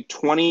 he made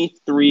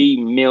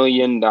 $23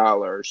 million.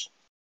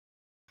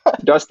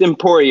 Dustin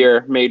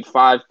Poirier made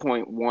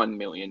 $5.1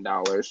 million.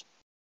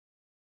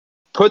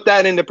 Put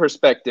that into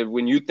perspective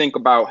when you think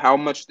about how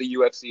much the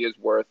UFC is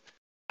worth,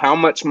 how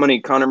much money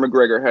Conor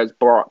McGregor has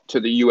brought to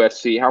the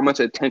UFC, how much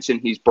attention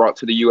he's brought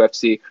to the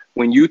UFC.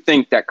 When you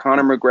think that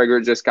Conor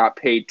McGregor just got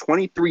paid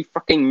 $23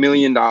 fucking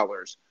million,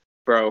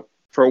 bro,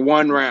 for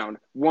one round.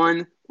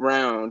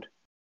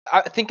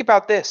 Think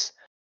about this.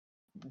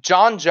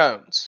 John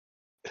Jones,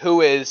 who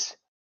is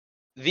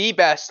the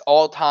best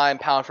all-time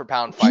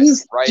pound-for-pound fighter,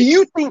 right? Do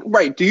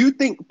you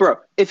think, bro,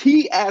 if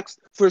he asked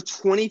for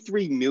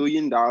 $23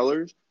 million,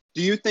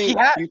 do you think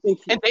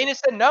and Dana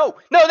said no.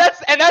 No,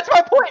 that's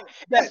my point.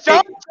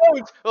 John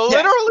Jones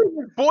literally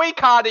was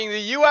boycotting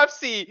the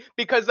UFC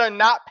because they're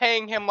not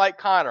paying him like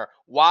Conor.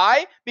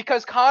 Why?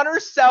 Because Conor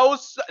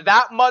sells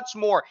that much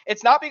more.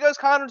 It's not because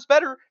Conor's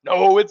better.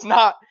 No, it's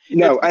not.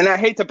 No, and I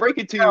hate to break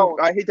it to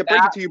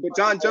you. But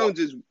John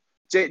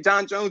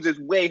Jones is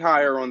way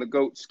higher on the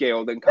GOAT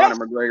scale than Conor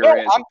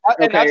McGregor is.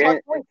 And that's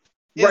my point.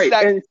 Right,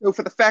 and so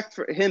for the fact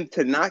for him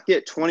to not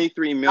get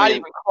 $23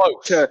 million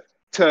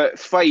to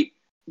fight,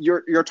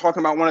 you're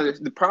talking about one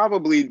of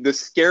probably the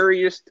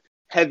scariest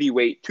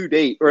heavyweight to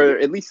date, or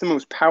at least the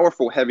most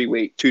powerful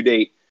heavyweight to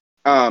date,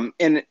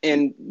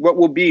 in what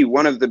will be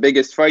one of the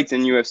biggest fights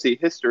in UFC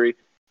history.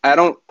 I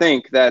don't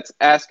think that's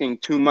asking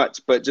too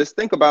much, but just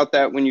think about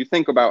that when you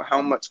think about how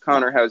much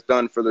Conor has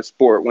done for the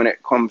sport when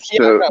it comes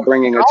to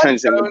bringing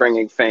attention and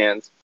bringing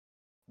fans.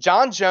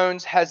 Jon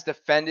Jones has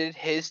defended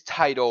his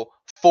title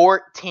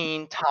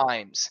 14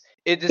 times.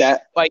 It is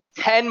like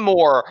 10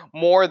 more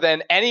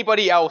than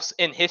anybody else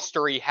in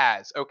history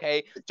has,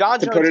 okay? Jon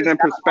Jones put it in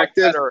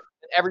perspective, better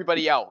than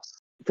everybody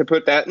else. To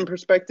put that in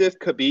perspective,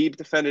 Khabib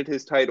defended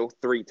his title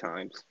 3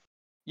 times.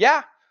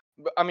 Yeah.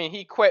 I mean,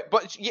 he quit,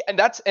 but yeah, and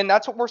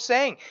that's what we're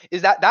saying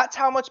is that's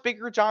how much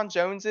bigger Jon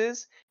Jones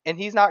is, and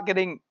he's not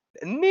getting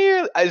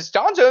near. Is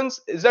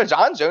there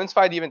Jon Jones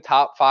fight even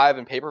top 5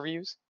 in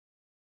pay-per-views?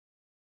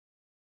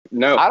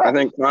 No, I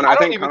think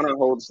Conor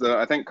holds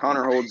the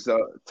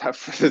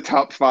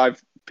top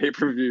 5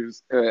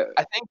 pay-per-views.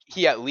 I think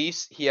he at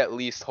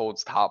least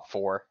holds top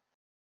 4.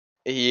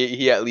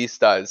 He at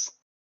least does.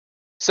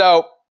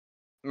 So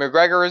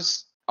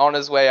McGregor's on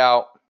his way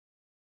out.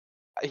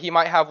 He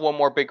might have one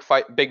more big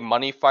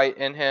money fight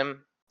in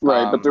him.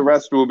 Right, but the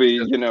rest will be,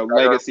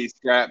 legacy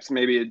scraps,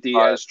 maybe a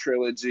Diaz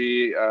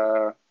trilogy,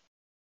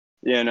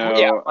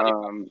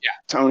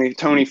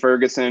 Tony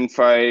Ferguson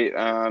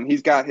fight.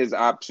 He's got his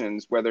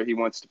options whether he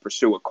wants to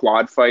pursue a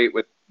quad fight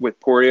with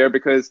Poirier,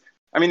 because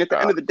I mean, at the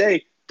end of the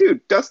day,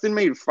 dude, Dustin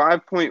made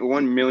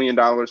 $5.1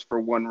 million for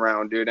one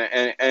round, dude,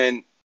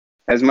 and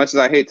as much as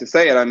I hate to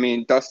say it, I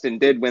mean, Dustin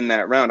did win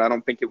that round. I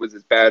don't think it was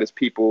as bad as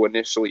people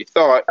initially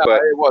thought,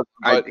 but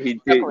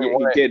he did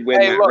win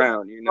that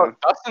round.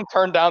 Look, Dustin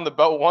turned down the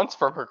belt once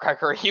from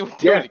McGregor. He would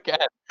do it again.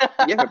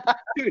 Yeah,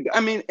 dude. I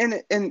mean,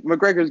 and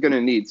McGregor's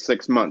gonna need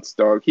 6 months,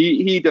 dog.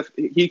 He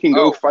can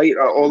go fight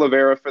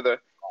Oliveira for the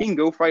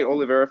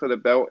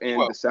belt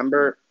in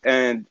December,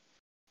 and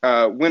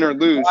win or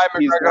lose,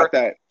 he's got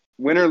that.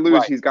 Win or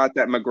lose, he's got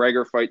that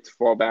McGregor fight to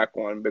fall back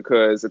on,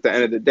 because at the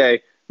end of the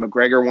day,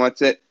 McGregor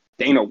wants it.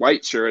 Dana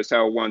White sure as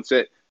hell wants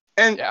it.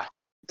 And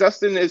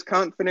Dustin is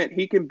confident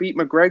he can beat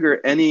McGregor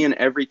any and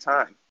every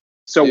time.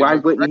 So why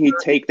wouldn't he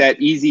take that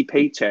easy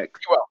paycheck?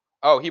 He will.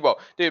 Oh, he will.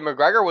 Dude,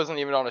 McGregor wasn't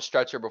even on a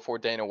stretcher before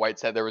Dana White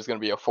said there was going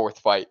to be a 4th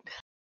fight.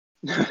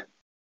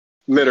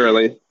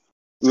 Literally.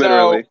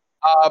 So,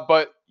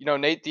 but,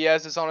 Nate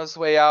Diaz is on his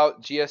way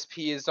out.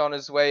 GSP is on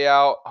his way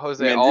out.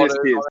 Jose Aldo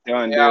GSP is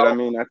done, dude. I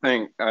mean,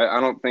 I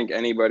don't think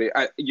anybody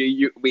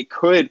we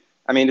could.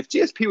 I mean, if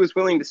GSP was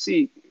willing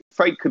to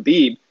fight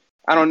Khabib,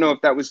 I don't know if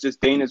that was just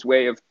Dana's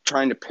way of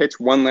trying to pitch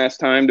one last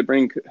time to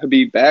bring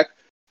Khabib back.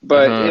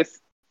 But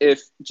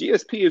if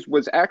GSP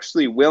was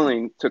actually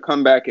willing to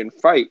come back and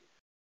fight,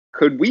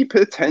 could we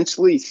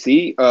potentially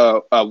see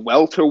a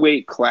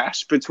welterweight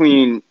clash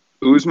between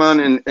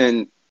Usman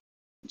and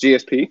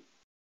GSP?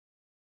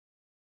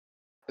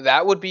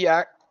 That would be.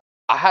 I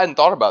hadn't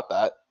thought about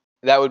that.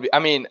 That would be. I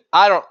mean,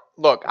 I don't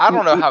know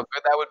how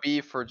good that would be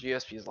for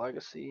GSP's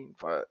legacy,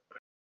 but.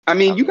 I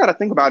mean, you got to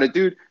think about it,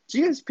 dude.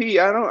 GSP,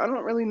 I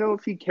don't really know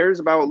if he cares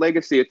about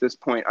legacy at this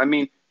point. I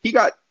mean, he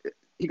got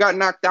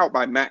knocked out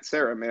by Matt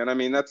Serra, man. I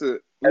mean,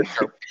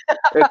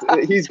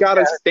 he's got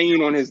a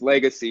stain on his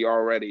legacy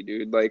already,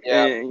 dude. Like,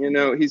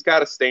 he's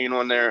got a stain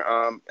on there.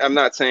 I'm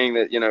not saying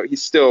that,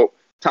 he's still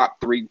top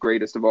 3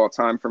 greatest of all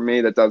time for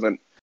me. That doesn't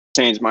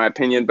change my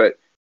opinion, but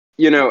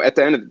at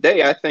the end of the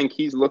day, I think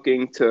he's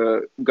looking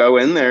to go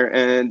in there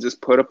and just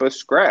put up a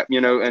scrap,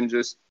 and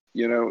just.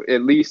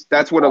 At least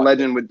that's what a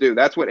legend would do.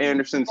 That's what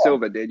Anderson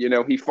Silva did.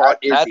 He fought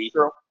Izzy.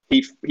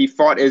 He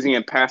fought Izzy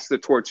and passed the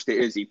torch to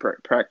Izzy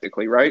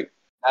practically, right?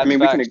 That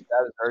is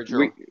very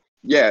true.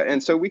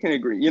 And so we can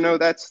agree.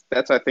 That's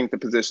I think the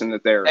position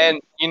that they're in.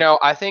 And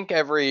I think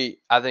every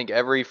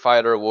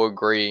fighter will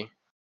agree.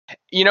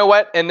 You know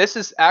what? And this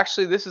is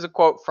a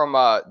quote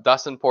from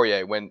Dustin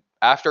Poirier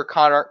after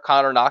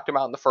Conor knocked him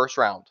out in the first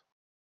round,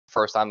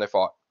 first time they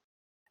fought,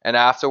 and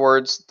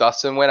afterwards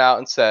Dustin went out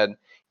and said,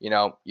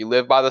 you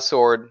live by the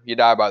sword, you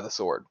die by the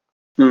sword.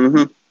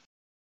 Mm-hmm.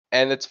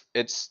 And it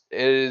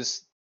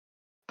is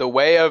the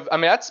way of. I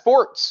mean, that's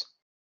sports,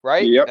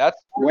 right? Yep.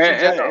 That's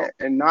sports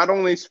and not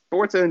only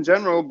sports in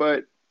general,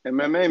 but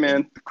MMA,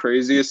 man, the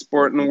craziest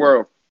sport in the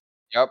world.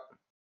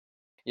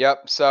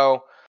 Yep.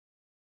 So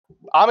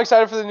I'm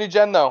excited for the new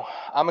gen, though.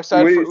 I'm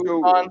excited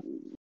for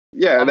Usman.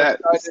 Yeah, I'm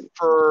excited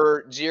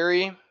for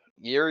Jiri.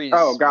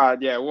 Oh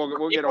God, yeah,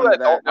 we'll get on to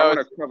that. I want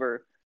to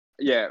cover.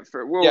 Yeah,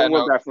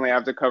 we'll definitely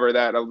have to cover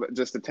that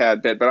just a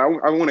tad bit, but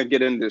I want to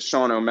get into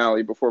Sean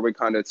O'Malley before we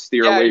kind of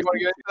steer away from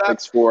that.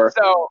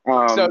 So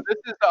this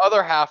is the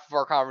other half of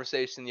our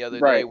conversation the other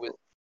day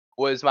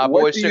was my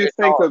boy. What do you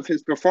think of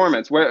his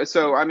performance?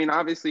 So I mean,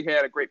 obviously he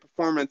had a great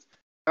performance,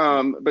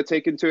 but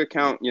take into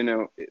account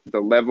the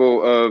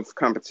level of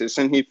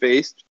competition he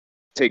faced.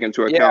 Take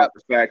into account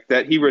the fact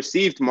that he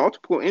received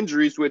multiple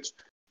injuries, which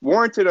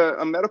warranted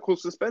a medical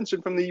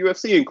suspension from the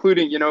UFC,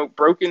 including,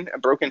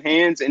 broken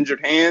hands,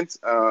 injured hands.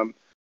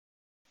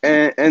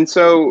 And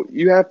so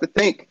you have to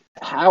think,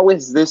 how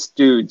is this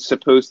dude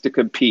supposed to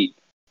compete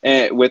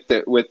with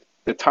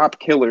the top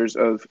killers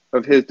of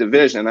his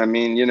division? I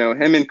mean,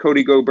 him and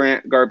Cody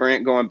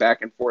Garbrandt going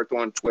back and forth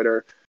on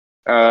Twitter,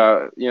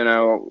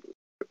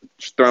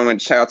 throwing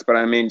shots, but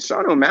I mean,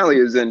 Sean O'Malley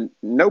is in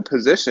no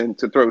position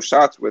to throw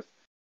shots with,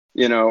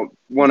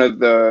 one of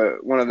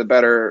the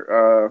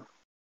better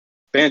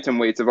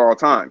bantamweights of all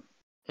time.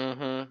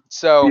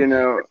 So You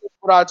know,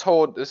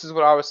 this is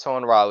what I was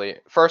telling Riley.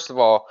 First of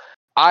all,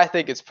 I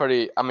think it's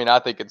pretty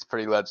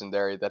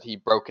legendary that he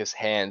broke his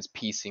hands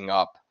piecing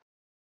up.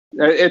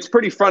 it's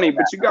pretty funny,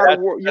 but you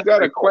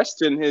gotta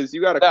question his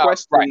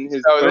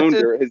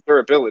his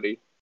durability.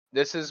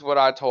 This is what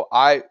I told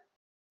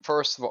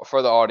first of all,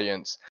 for the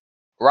audience,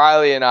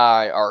 Riley and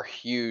I are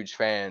huge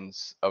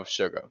fans of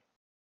Sugar.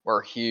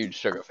 We're huge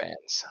Sugar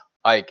fans.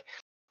 Like,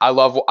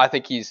 I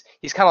think he's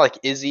kind of like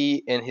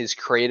Izzy in his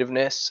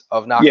creativeness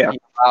of knocking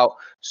people out,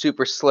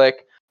 super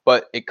slick,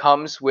 but it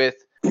comes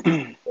with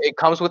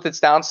its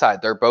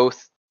downside. They're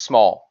both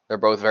small. They're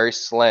both very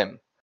slim.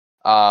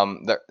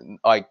 They're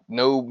like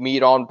no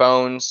meat on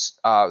bones.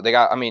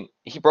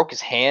 He broke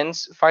his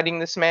hands fighting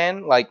this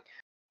man. Like,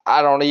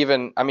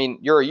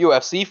 you're a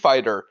UFC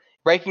fighter.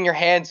 Breaking your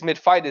hands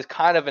mid-fight is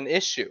kind of an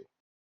issue.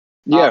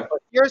 Yeah.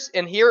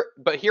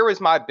 But here was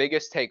my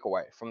biggest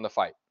takeaway from the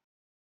fight.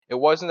 It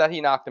wasn't that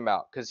he knocked him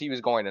out, because he was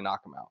going to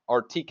knock him out,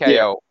 or TKO.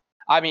 Yeah.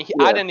 I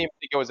didn't even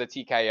think it was a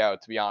TKO,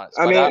 to be honest.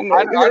 I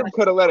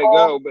could have let it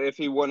go, but if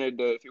he wanted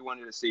to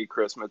see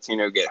Chris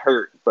Martino get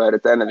hurt, but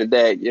at the end of the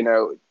day,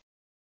 So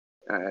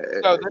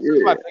this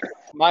is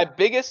my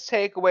biggest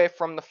takeaway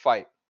from the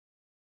fight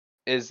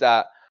is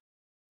that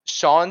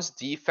Sean's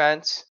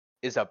defense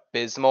is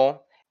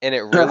abysmal, and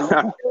it really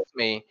scares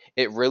me.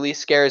 It really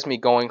scares me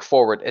going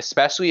forward,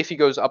 especially if he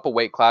goes up a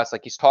weight class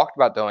like he's talked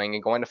about doing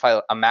and going to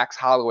fight a Max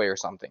Holloway or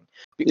something.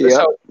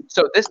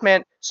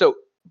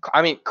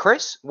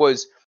 Chris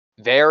was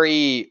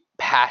very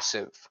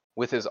passive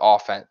with his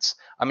offense.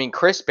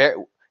 Chris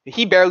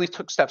he barely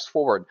took steps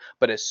forward,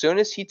 but as soon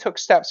as he took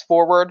steps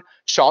forward,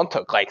 Sean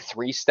took like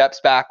 3 steps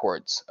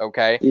backwards.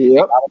 Okay. Yep. He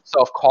got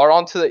himself caught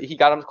onto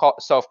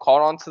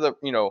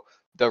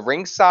the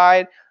ring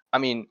side.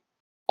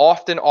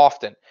 Often.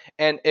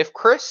 And if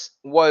Chris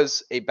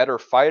was a better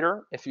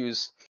fighter, if he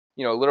was,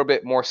 a little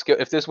bit more skilled,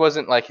 if this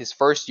wasn't like his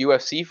first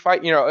UFC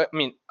fight,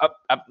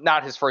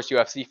 not his first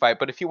UFC fight,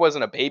 but if he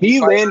wasn't a baby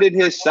fighter, landed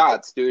his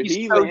shots, dude.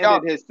 He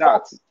landed his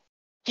shots.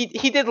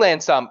 He did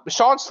land some.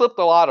 Sean slipped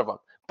a lot of them.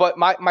 But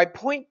my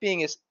point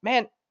being is,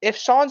 man, if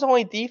Sean's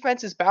only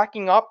defense is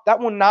backing up, that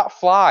will not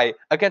fly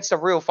against a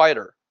real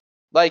fighter.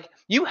 Like,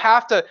 you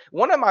have to.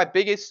 One of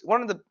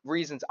the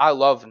reasons I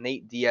love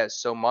Nate Diaz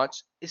so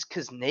much is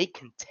because Nate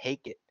can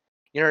take it.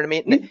 You know what I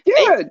mean?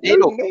 Yeah,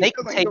 Nate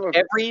can take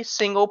every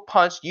single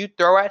punch you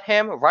throw at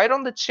him right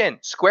on the chin,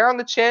 square on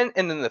the chin,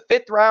 and then the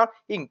 5th round,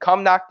 he can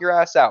come knock your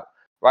ass out,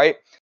 right?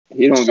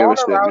 He don't give a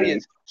shit,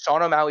 man.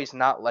 Sean O'Malley's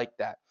not like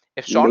that.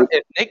 If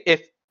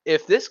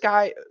this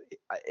guy,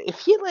 if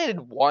he landed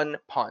one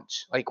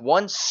punch, like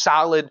one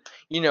solid,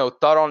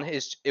 thud on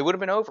his, it would have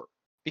been over.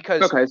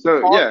 Because like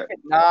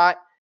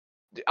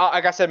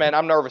I said, man,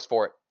 I'm nervous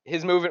for it.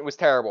 His movement was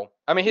terrible.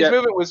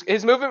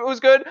 His movement was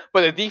good,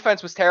 but the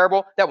defense was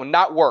terrible. That would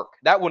not work.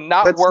 That would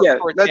not work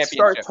for a championship. Let's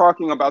start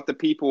talking about the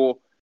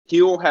people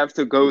he'll have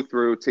to go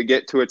through to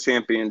get to a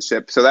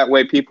championship, so that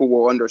way people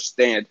will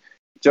understand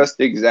just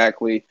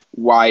exactly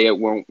why it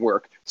won't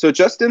work. So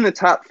just in the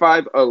top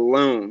 5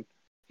 alone,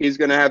 he's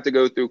going to have to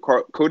go through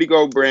Cody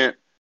Garbrandt,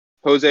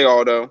 Jose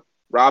Aldo,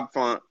 Rob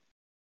Font,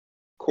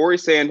 Corey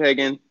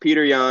Sandhagen,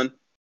 Peter Yan,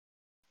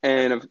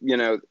 and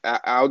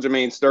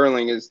Aljamain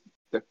Sterling is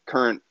the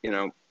current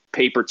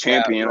paper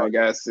champion. I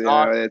guess.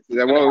 Don't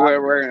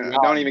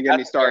even get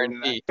me started.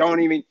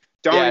 Don't even get me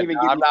started.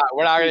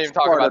 We're not going to even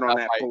talk about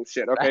that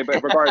bullshit. Okay,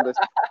 but regardless,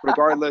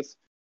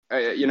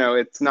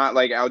 it's not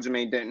like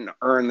Aljamain didn't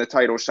earn the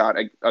title shot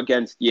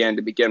against Yan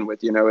to begin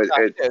with.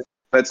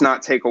 Let's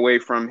not take away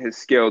from his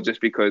skill just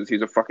because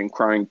he's a fucking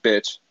crying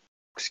bitch.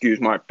 Excuse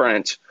my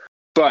French,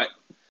 but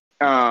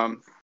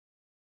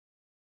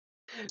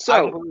so I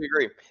completely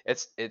agree.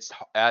 That's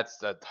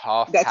a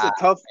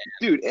tough.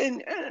 Dude.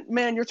 And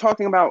man, you're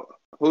talking about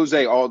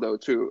Jose Aldo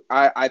too.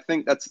 I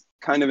think that's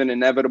kind of an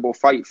inevitable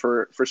fight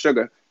for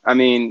Sugar.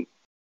 And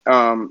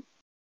Jose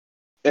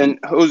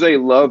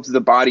loves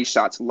the body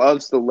shots,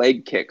 loves the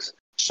leg kicks.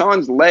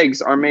 Sean's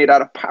legs are made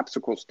out of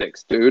popsicle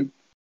sticks, dude.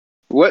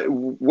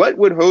 What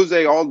would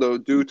Jose Aldo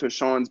do to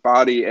Sean's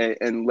body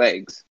and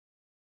legs?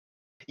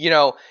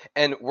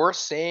 And we're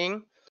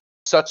seeing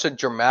such a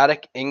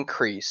dramatic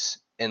increase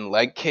in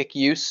leg kick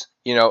use.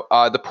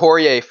 The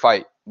Poirier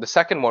fight, the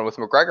second one with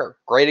McGregor,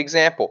 great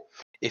example.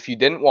 If you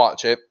didn't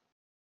watch it,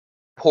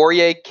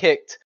 Poirier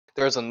kicked.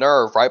 There's a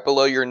nerve right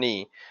below your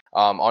knee,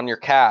 on your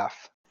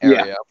calf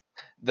area. Yeah.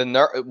 The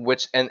nerve,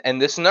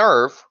 and this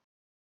nerve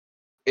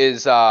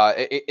is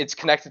it's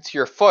connected to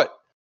your foot.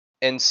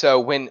 And so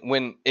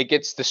when it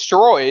gets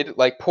destroyed,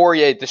 like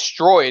Poirier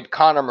destroyed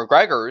Conor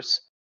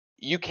McGregor's,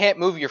 you can't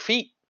move your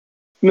feet.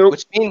 Nope.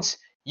 Which means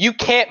you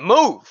can't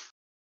move.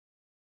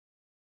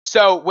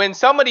 So when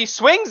somebody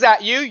swings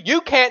at you, you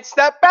can't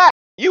step back.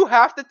 You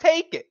have to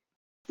take it.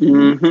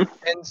 Mm-hmm.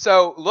 And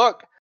so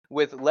look,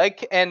 with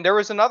leg, and there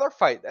was another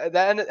fight.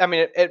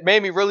 It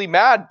made me really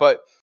mad,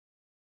 but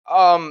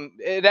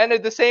it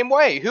ended the same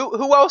way.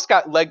 Who else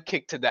got leg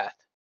kicked to death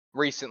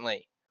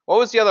recently? What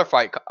was the other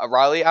fight,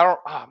 Riley? I don't.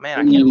 Oh man,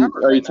 I can't remember.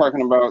 Are you Right now.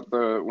 talking about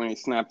the when he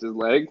snapped his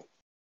leg?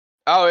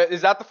 Oh,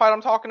 is that the fight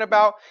I'm talking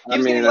about? He I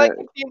was getting mean, leg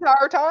kicked the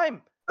entire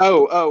time.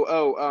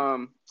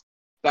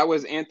 that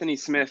was Anthony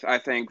Smith, I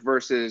think,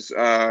 versus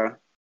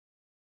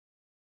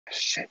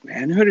shit,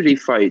 man. Who did he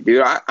fight,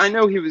 dude? I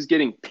know he was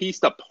getting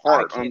pieced I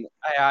apart can't.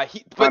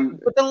 on.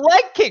 But the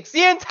leg kicks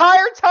the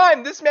entire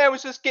time. This man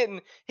was just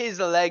getting his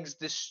legs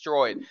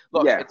destroyed.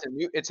 Look, Yeah,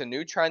 it's a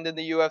new trend in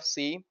the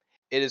UFC.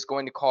 It is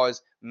going to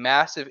cause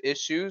massive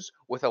issues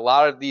with a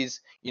lot of these.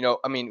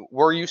 I mean,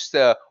 we're used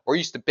to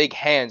big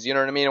hands. You know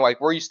what I mean? Like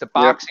we're used to yep.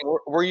 boxing.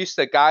 We're used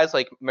to guys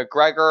like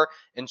McGregor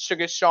and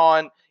Sugar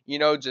Sean.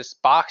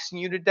 Just boxing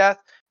you to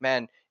death,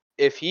 man.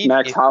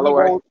 Max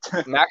Holloway.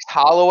 Max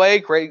Holloway,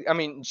 great. I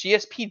mean,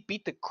 GSP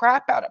beat the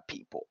crap out of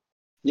people.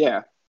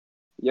 Yeah,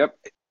 yep.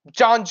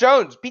 John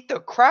Jones beat the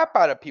crap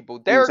out of people.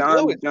 Derek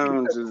Lewis beat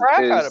Jones the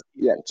crap out of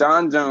people. yeah.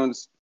 John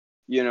Jones,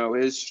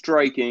 his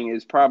striking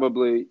is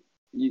probably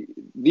the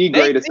Nate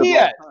greatest of all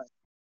Diaz.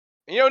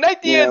 time.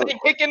 Nate Diaz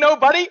ain't kicking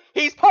nobody.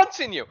 He's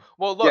punching you.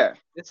 Well, look, Yeah.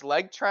 this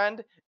leg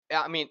trend.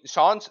 I mean,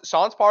 Sean's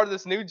part of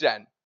this new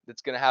gen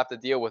that's gonna have to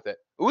deal with it.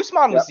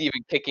 Usman was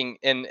even kicking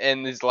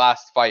in his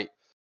last fight.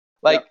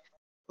 Like,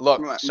 look,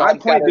 my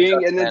point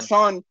being, and then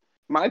Sean.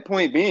 My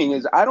point being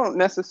is, I don't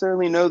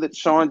necessarily know that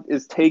Sean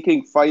is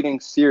taking fighting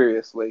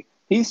seriously.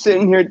 He's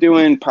sitting here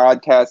doing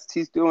podcasts.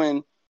 He's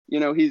doing,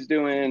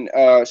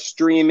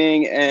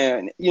 streaming,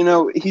 and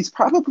he's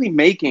probably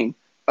making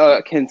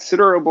a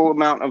considerable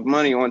amount of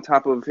money on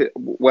top of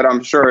what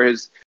I'm sure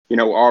is,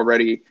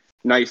 already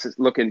nice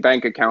looking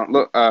bank account.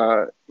 Look,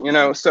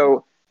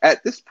 so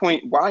at this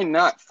point, why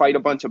not fight a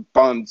bunch of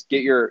bums,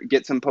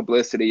 get some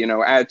publicity,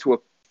 add to a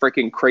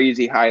freaking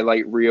crazy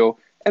highlight reel,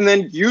 and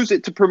then use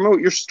it to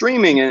promote your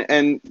streaming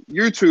and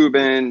YouTube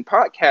and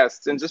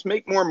podcasts and just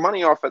make more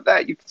money off of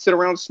that. You can sit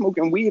around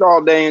smoking weed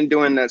all day and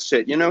doing that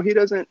shit.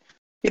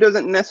 He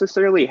doesn't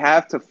necessarily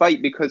have to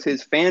fight because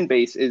his fan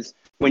base is,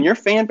 when your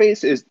fan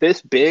base is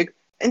this big,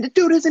 and the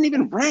dude isn't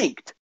even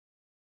ranked.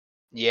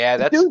 Yeah,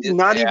 the dude's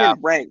not even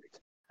ranked.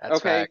 That's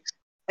okay. Facts.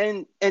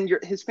 And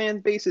his fan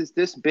base is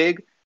this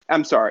big.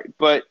 I'm sorry,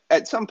 but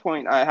at some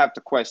point I have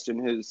to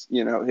question his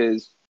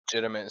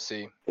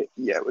legitimacy.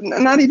 Yeah,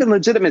 not even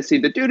legitimacy.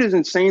 The dude is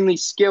insanely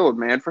skilled,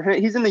 man. For him,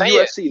 he's in the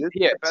UFC. This is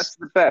the best of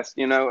the best,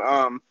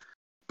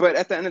 But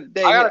at the end of the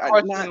day, I got a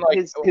question,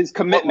 his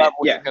commitment.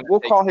 Yeah,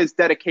 we'll call his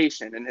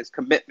dedication and his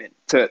commitment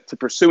to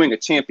pursuing a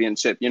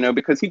championship.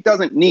 Because he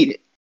doesn't need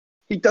it.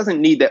 He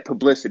doesn't need that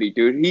publicity,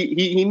 dude.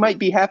 He might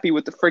be happy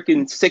with the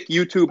freaking sick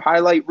YouTube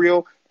highlight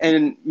reel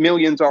and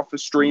millions off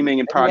of streaming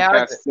and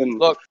podcasts. And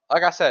look,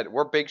 like I said,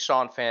 we're big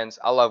Sean fans.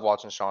 I love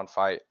watching Sean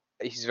fight.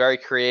 He's very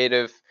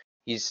creative.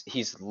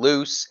 He's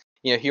loose.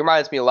 He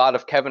reminds me a lot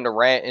of Kevin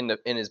Durant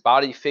in his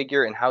body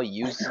figure and how he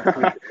uses his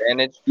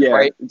advantage. Yeah,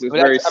 right? Just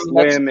very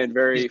slim and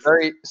very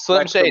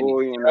slim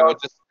shady.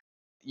 Just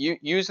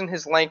using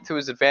his length to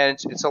his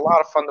advantage. It's a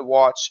lot of fun to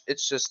watch.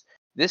 It's just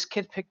this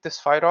kid picked this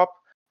fight up.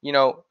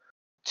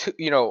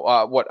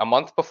 What, a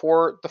month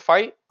before the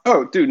fight?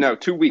 Oh, dude, no,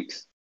 2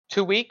 weeks.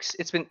 2 weeks.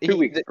 It's been 2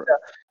 weeks.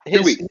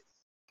 2 weeks.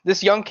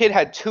 This young kid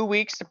had 2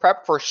 weeks to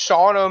prep for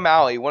Sean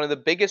O'Malley, one of the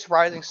biggest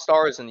rising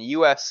stars in the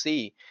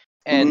UFC.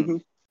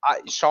 And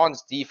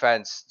Sean's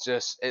defense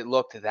it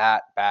looked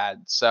that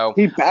bad. So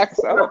he backs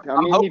up.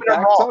 I mean, he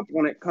backs up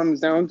when it comes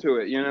down to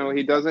it.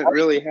 He doesn't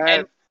really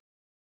have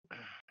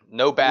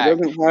no bag.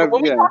 When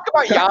we talk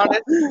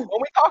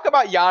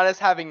about Giannis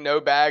having no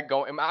bag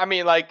going, I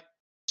mean, like,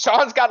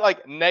 Sean's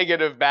got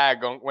negative bag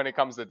when it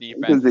comes to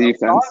defense. Sean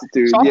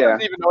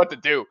doesn't even know what to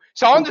do.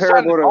 Sean just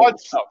trying to dodge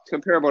stuff.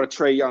 Comparable to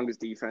Trae Young's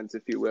defense,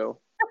 if you will.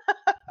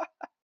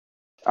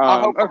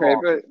 Okay,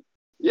 but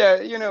yeah,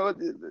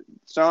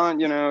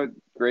 Sean,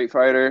 great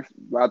fighter,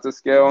 lots of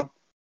skill.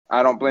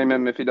 I don't blame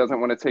him if he doesn't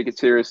want to take it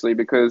seriously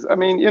because, I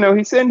mean,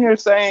 he's sitting here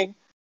saying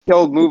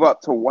he'll move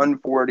up to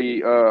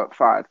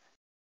 145.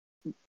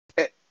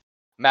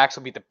 Max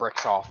will beat the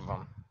bricks off of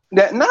him.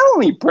 That not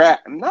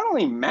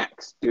only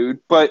Max, dude,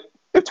 but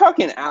they're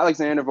talking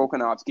Alexander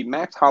Volkanovski,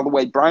 Max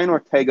Holloway, Brian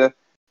Ortega,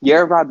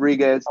 Yair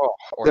Rodriguez,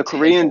 the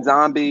Korean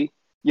Zombie,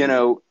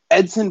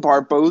 Edson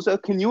Barboza.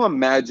 Can you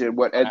imagine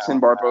what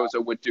Edson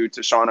Barboza would do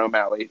to Sean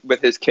O'Malley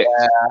with his kicks?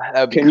 Yeah, that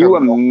would be Can you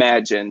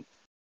imagine?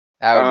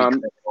 That would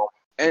be cool.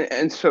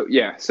 And so,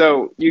 yeah,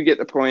 so you get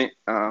the point.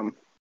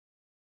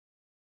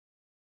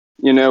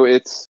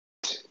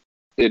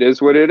 It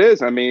is what it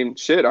is. I mean,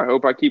 shit, I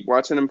hope I keep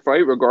watching him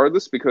fight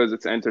regardless because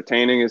it's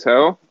entertaining as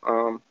hell.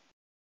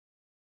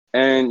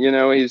 And,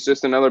 he's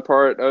just another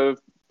part of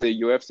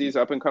the UFC's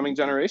up-and-coming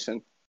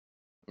generation.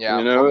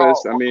 Yeah.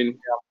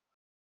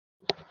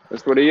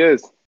 That's what he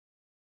is.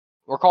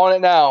 We're calling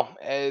it now.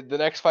 The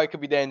next fight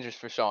could be dangerous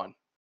for Sean.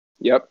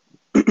 Yep.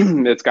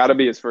 It's got to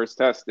be his first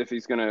test if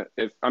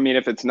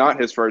it's not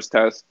his first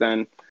test,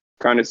 then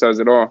kind of says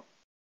it all.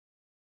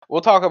 We'll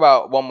talk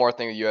about one more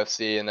thing with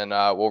UFC, and then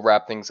we'll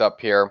wrap things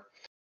up here.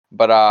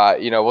 But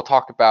we'll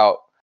talk about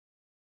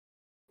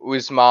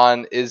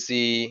Usman,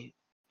 Izzy,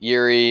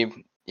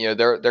 Yuri.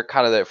 They're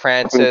kind of the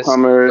Francis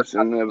Comers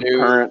and the new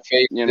current,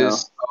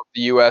 faces of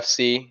the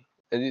UFC.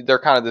 They're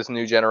kind of this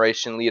new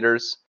generation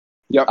leaders.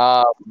 Yep.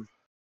 To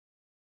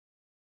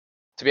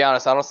be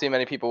honest, I don't see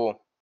many people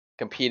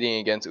competing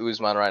against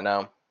Usman right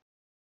now.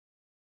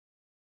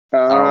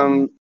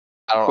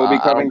 Colby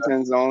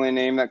Covington's the only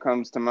name that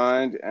comes to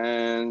mind,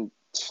 and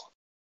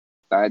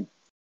I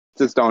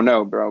just don't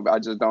know, bro. I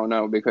just don't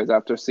know, because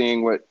after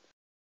seeing what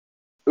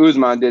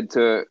Usman did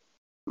to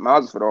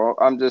Masvidal,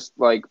 I'm just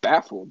like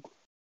baffled.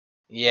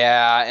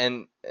 Yeah,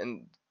 and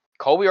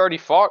Colby already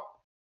fought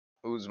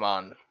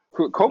Usman.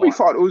 Colby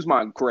fought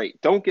Usman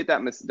great. Don't get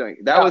that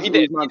mistake. That was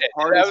Usman's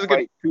hardest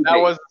fight to date. That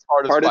was his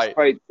hardest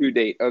fight to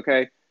date,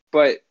 okay?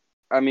 But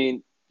I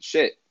mean,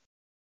 shit.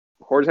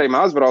 Jorge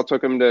Masvidal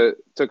took him to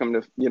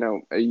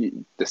a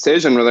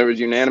decision, whether it was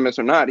unanimous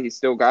or not. He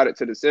still got it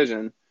to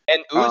decision.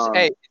 And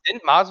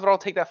didn't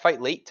Masvidal take that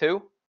fight late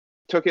too?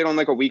 Took it on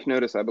like a week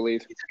notice, I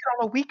believe. He took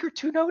it on a week or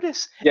two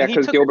notice. Yeah,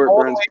 because Gilbert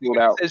Burns pulled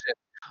out.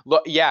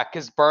 Look, yeah,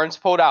 because Burns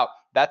pulled out.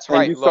 That's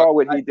right. And you saw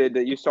what he did.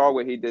 You saw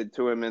what he did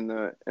to him in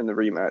the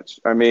rematch.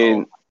 I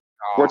mean,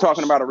 we're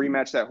talking about a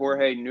rematch that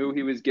Jorge knew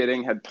he was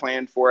getting, had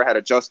planned for, had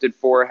adjusted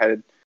for,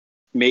 had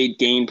made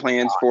game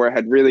plans for,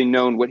 had really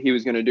known what he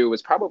was going to do,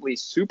 was probably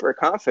super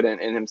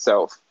confident in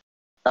himself.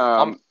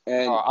 I'm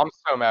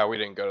so mad we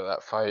didn't go to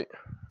that fight.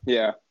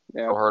 Yeah.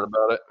 I heard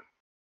about it.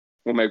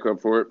 We'll make up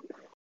for it.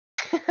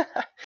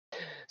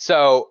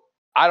 So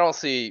I don't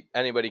see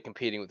anybody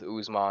competing with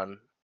Usman,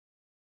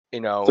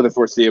 for the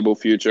foreseeable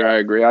future. I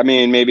agree. I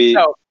mean, maybe.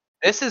 So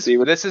this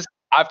is.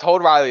 I've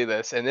told Riley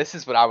this, and this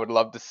is what I would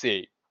love to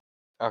see.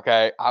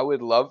 Okay, I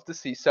would love to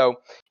see.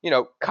 So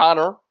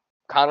Conor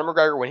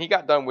McGregor, when he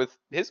got done with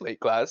his weight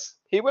class,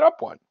 he went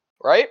up one,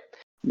 right?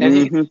 And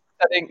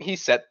he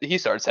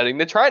started setting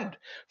the trend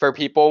for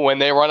people when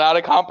they run out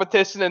of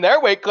competition in their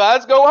weight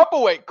class, go up a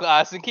weight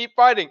class and keep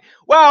fighting.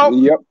 Well,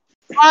 yep.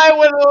 I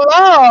would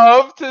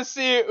love to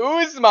see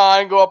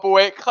Usman go up a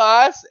weight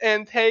class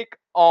and take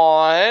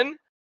on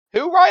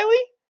who, Riley?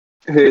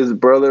 His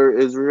brother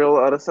Israel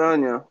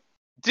Adesanya.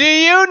 Do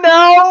you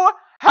know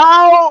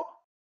how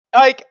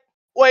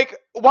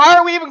why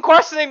are we even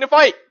questioning the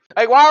fight?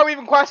 Like, why are we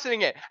even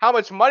questioning it? How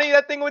much money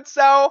that thing would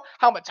sell?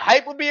 How much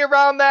hype would be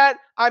around that?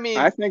 I mean,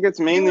 I think it's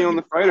mainly on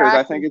the fighters.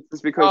 I think it's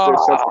just because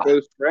they're such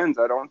close friends.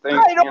 I don't think.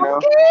 I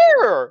don't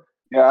care.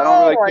 Yeah, I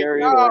don't really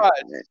care either.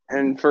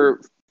 And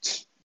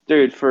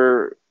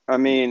I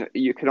mean,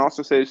 you can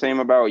also say the same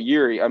about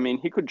Yuri. I mean,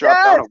 he could drop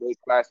down a weight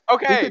class.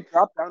 Okay. He could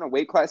drop down a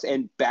weight class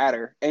and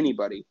batter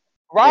anybody.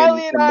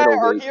 Riley and I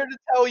are here to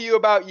tell you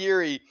about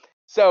Yuri.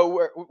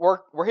 So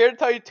we're here to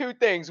tell you two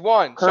things.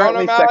 One,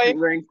 currently Sean O'Malley, second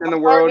ranked in the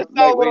world,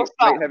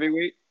 light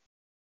heavyweight.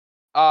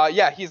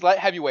 Yeah, he's light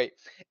heavyweight,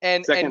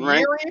 and ranked.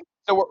 Yuri.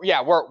 So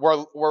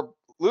we're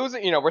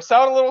losing. We're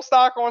selling a little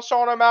stock on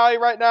Sean O'Malley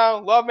right now.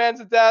 Love man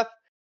to death,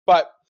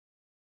 but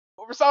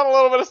we're selling a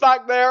little bit of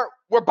stock there.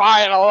 We're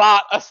buying a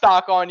lot of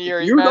stock on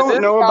Yuri. You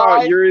don't know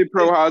about Yuri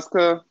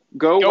Prochazka?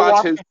 Go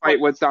watch his fight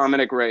with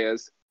Dominic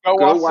Reyes.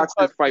 Go watch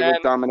his fight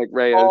with Dominic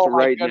Reyes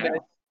right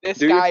now. This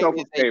guy is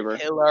a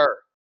killer.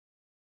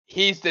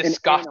 He's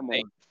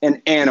disgusting.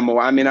 An animal.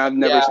 I mean, I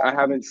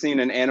haven't seen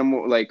an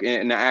animal like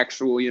an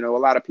actual. A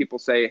lot of people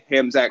say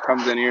Hamzat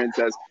comes in here and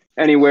says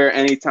anywhere,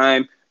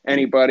 anytime,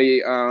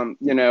 anybody.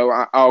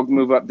 I'll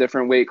move up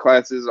different weight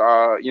classes.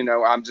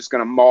 I'm just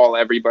gonna maul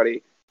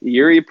everybody.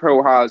 Yuri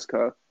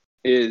Prochazka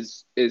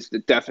is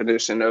the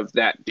definition of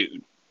that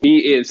dude.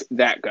 He is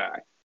that guy.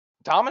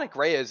 Dominic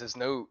Reyes is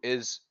no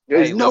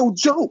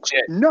joke.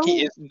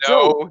 He is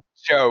no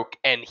joke,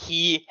 and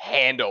he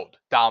handled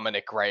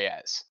Dominic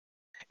Reyes.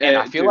 And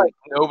I feel like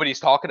nobody's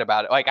talking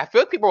about it. Like, I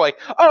feel like people are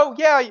like, "Oh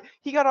yeah,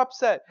 he got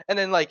upset," and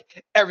then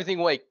like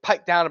everything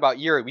piped down about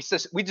Yuri. We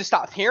just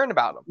stopped hearing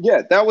about him.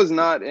 Yeah, that was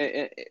not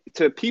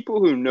to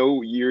people who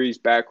know Yuri's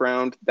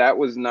background. That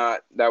was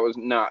not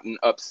an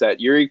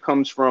upset. Yuri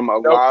comes from a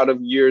lot of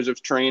years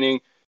of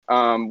training,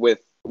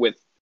 with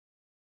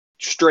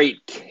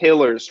straight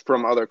killers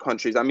from other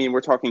countries. I mean,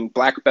 we're talking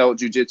black belt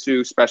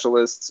jiu-jitsu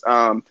specialists.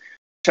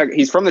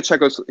 He's from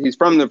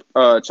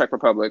the Czech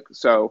Republic.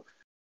 So.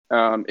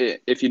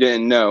 If you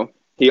didn't know,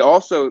 he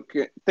also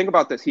think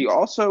about this. He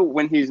also,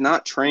 when he's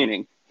not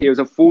training, he has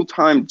a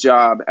full-time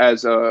job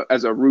as a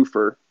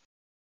roofer.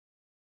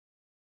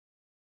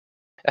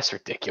 That's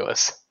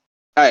ridiculous.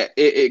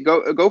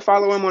 Go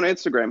follow him on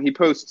Instagram. He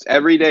posts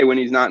every day when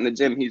he's not in the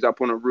gym. He's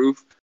up on a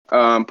roof,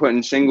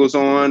 putting shingles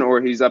on,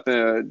 or he's up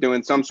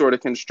doing some sort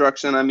of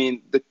construction. I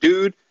mean, the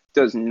dude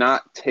does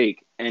not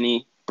take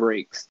any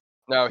breaks.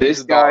 No,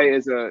 this guy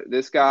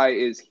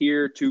is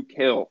here to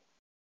kill.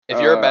 If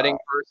you're a betting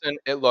person,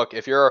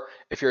 if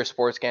you're a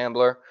sports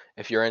gambler,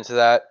 if you're into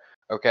that,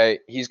 okay,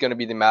 he's going to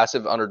be the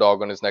massive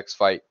underdog on his next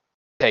fight.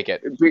 Take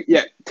it.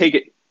 Yeah, take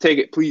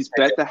it. Please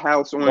bet the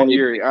house on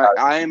Yuri.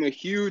 I'm a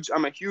huge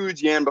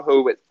Jan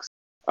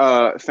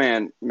Blachowicz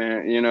fan,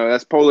 man.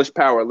 That's Polish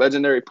power,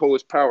 legendary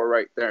Polish power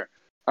right there.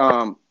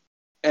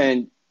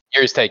 And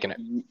Yuri's taking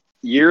it.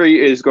 Yuri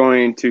is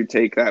going to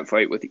take that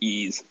fight with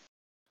ease.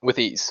 With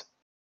ease.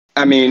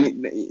 I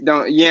mean,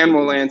 Yan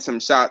will land some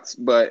shots,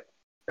 but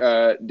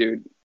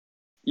dude,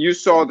 you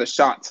saw the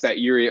shots that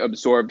Yuri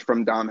absorbed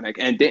from Dominic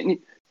and didn't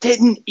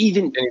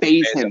even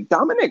phase him.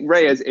 Dominic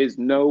Reyes is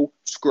no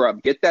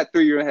scrub. Get that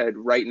through your head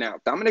right now.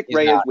 Dominic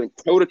Reyes went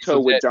toe to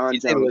toe with John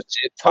Jones,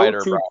 toe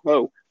to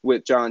toe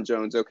with John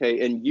Jones.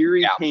 Okay, and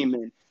Yuri came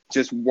in,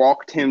 just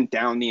walked him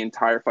down the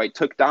entire fight,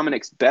 took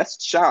Dominic's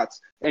best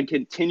shots, and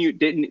continued.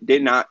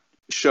 Did not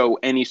show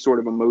any sort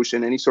of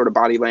emotion, any sort of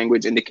body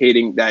language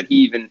indicating that he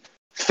even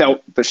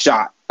felt the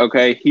shot.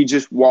 Okay, he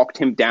just walked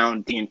him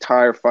down the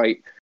entire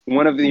fight.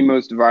 One of the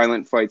most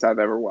violent fights I've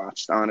ever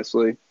watched,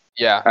 honestly.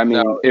 Yeah. I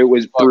mean, it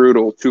was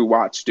brutal to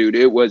watch, dude.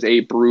 It was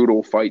a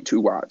brutal fight to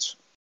watch.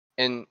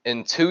 In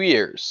 2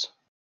 years,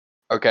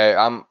 okay,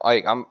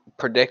 I'm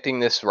predicting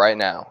this right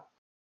now.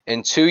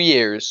 In 2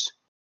 years,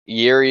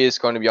 Yuri is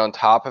going to be on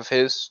top of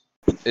is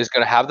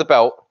going to have the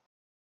belt.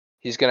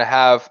 He's going to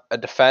have a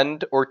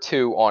defend or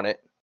two on it.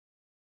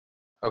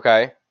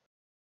 Okay?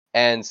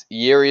 And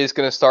Yuri is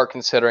going to start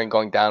considering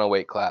going down a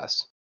weight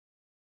class.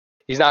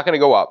 He's not going to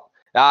go up.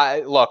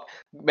 Look,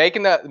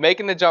 making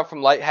the jump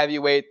from light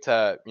heavyweight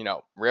to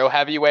real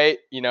heavyweight,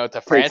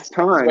 to France.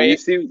 Time. You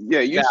see,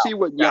 you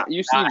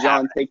see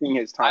John taking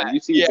his time. You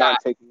see John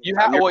taking. His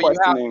time. You're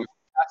questioning. It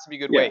has to be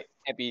good weight.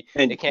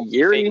 It can't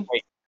Yuri, be fake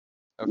weight.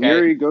 Okay?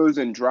 Yuri goes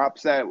and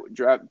drops that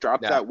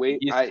weight.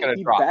 He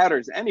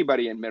batters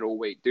anybody in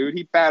middleweight, dude.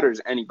 He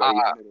batters anybody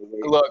in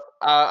middleweight. Look,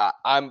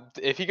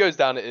 if he goes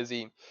down to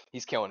Izzy,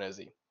 he's killing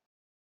Izzy.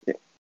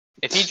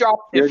 If he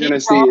drops, you're gonna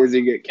see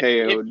Izzy get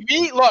KO'd.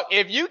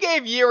 If you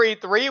gave Yuri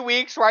 3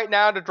 weeks right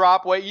now to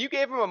drop weight, you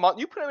gave him a month,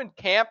 you put him in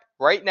camp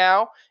right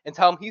now and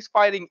tell him he's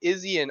fighting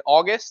Izzy in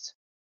August,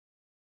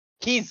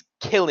 he's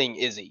killing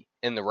Izzy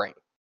in the ring.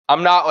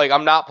 I'm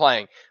not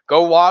playing.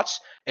 Go watch.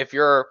 If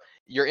you're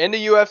into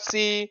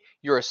UFC,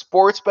 you're a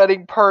sports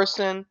betting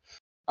person,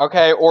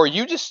 okay, or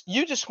you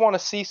just want to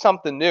see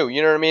something new.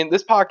 You know what I mean?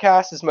 This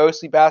podcast is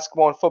mostly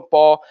basketball and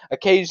football.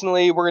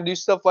 Occasionally, we're gonna do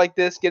stuff like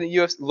this. Get a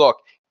UFC.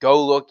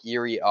 Go look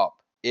Yuri up.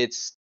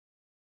 It's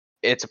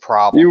a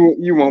problem.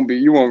 You won't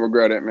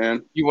regret it,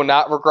 man. You will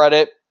not regret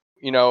it.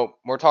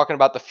 We're talking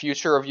about the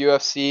future of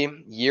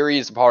UFC. Yuri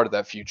is a part of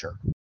that future.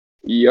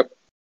 Yep.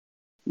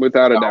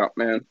 Without a doubt,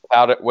 man.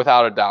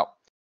 Without a doubt.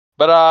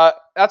 But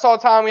that's all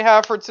the time we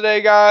have for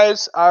today,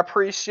 guys. I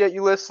appreciate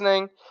you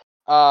listening.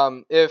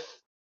 If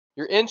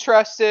you're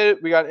interested,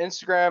 we got an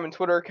Instagram and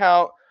Twitter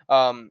account.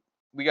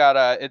 We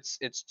got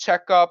it's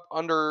checkup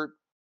under.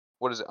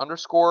 What is it?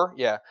 Underscore?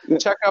 Yeah.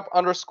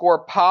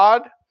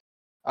 Checkup_pod.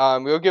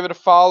 We'll give it a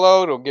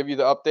follow. It'll give you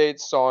the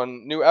updates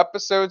on new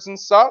episodes and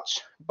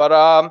such.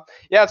 But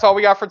that's all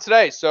we got for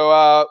today. So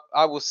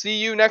I will see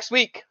you next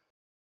week.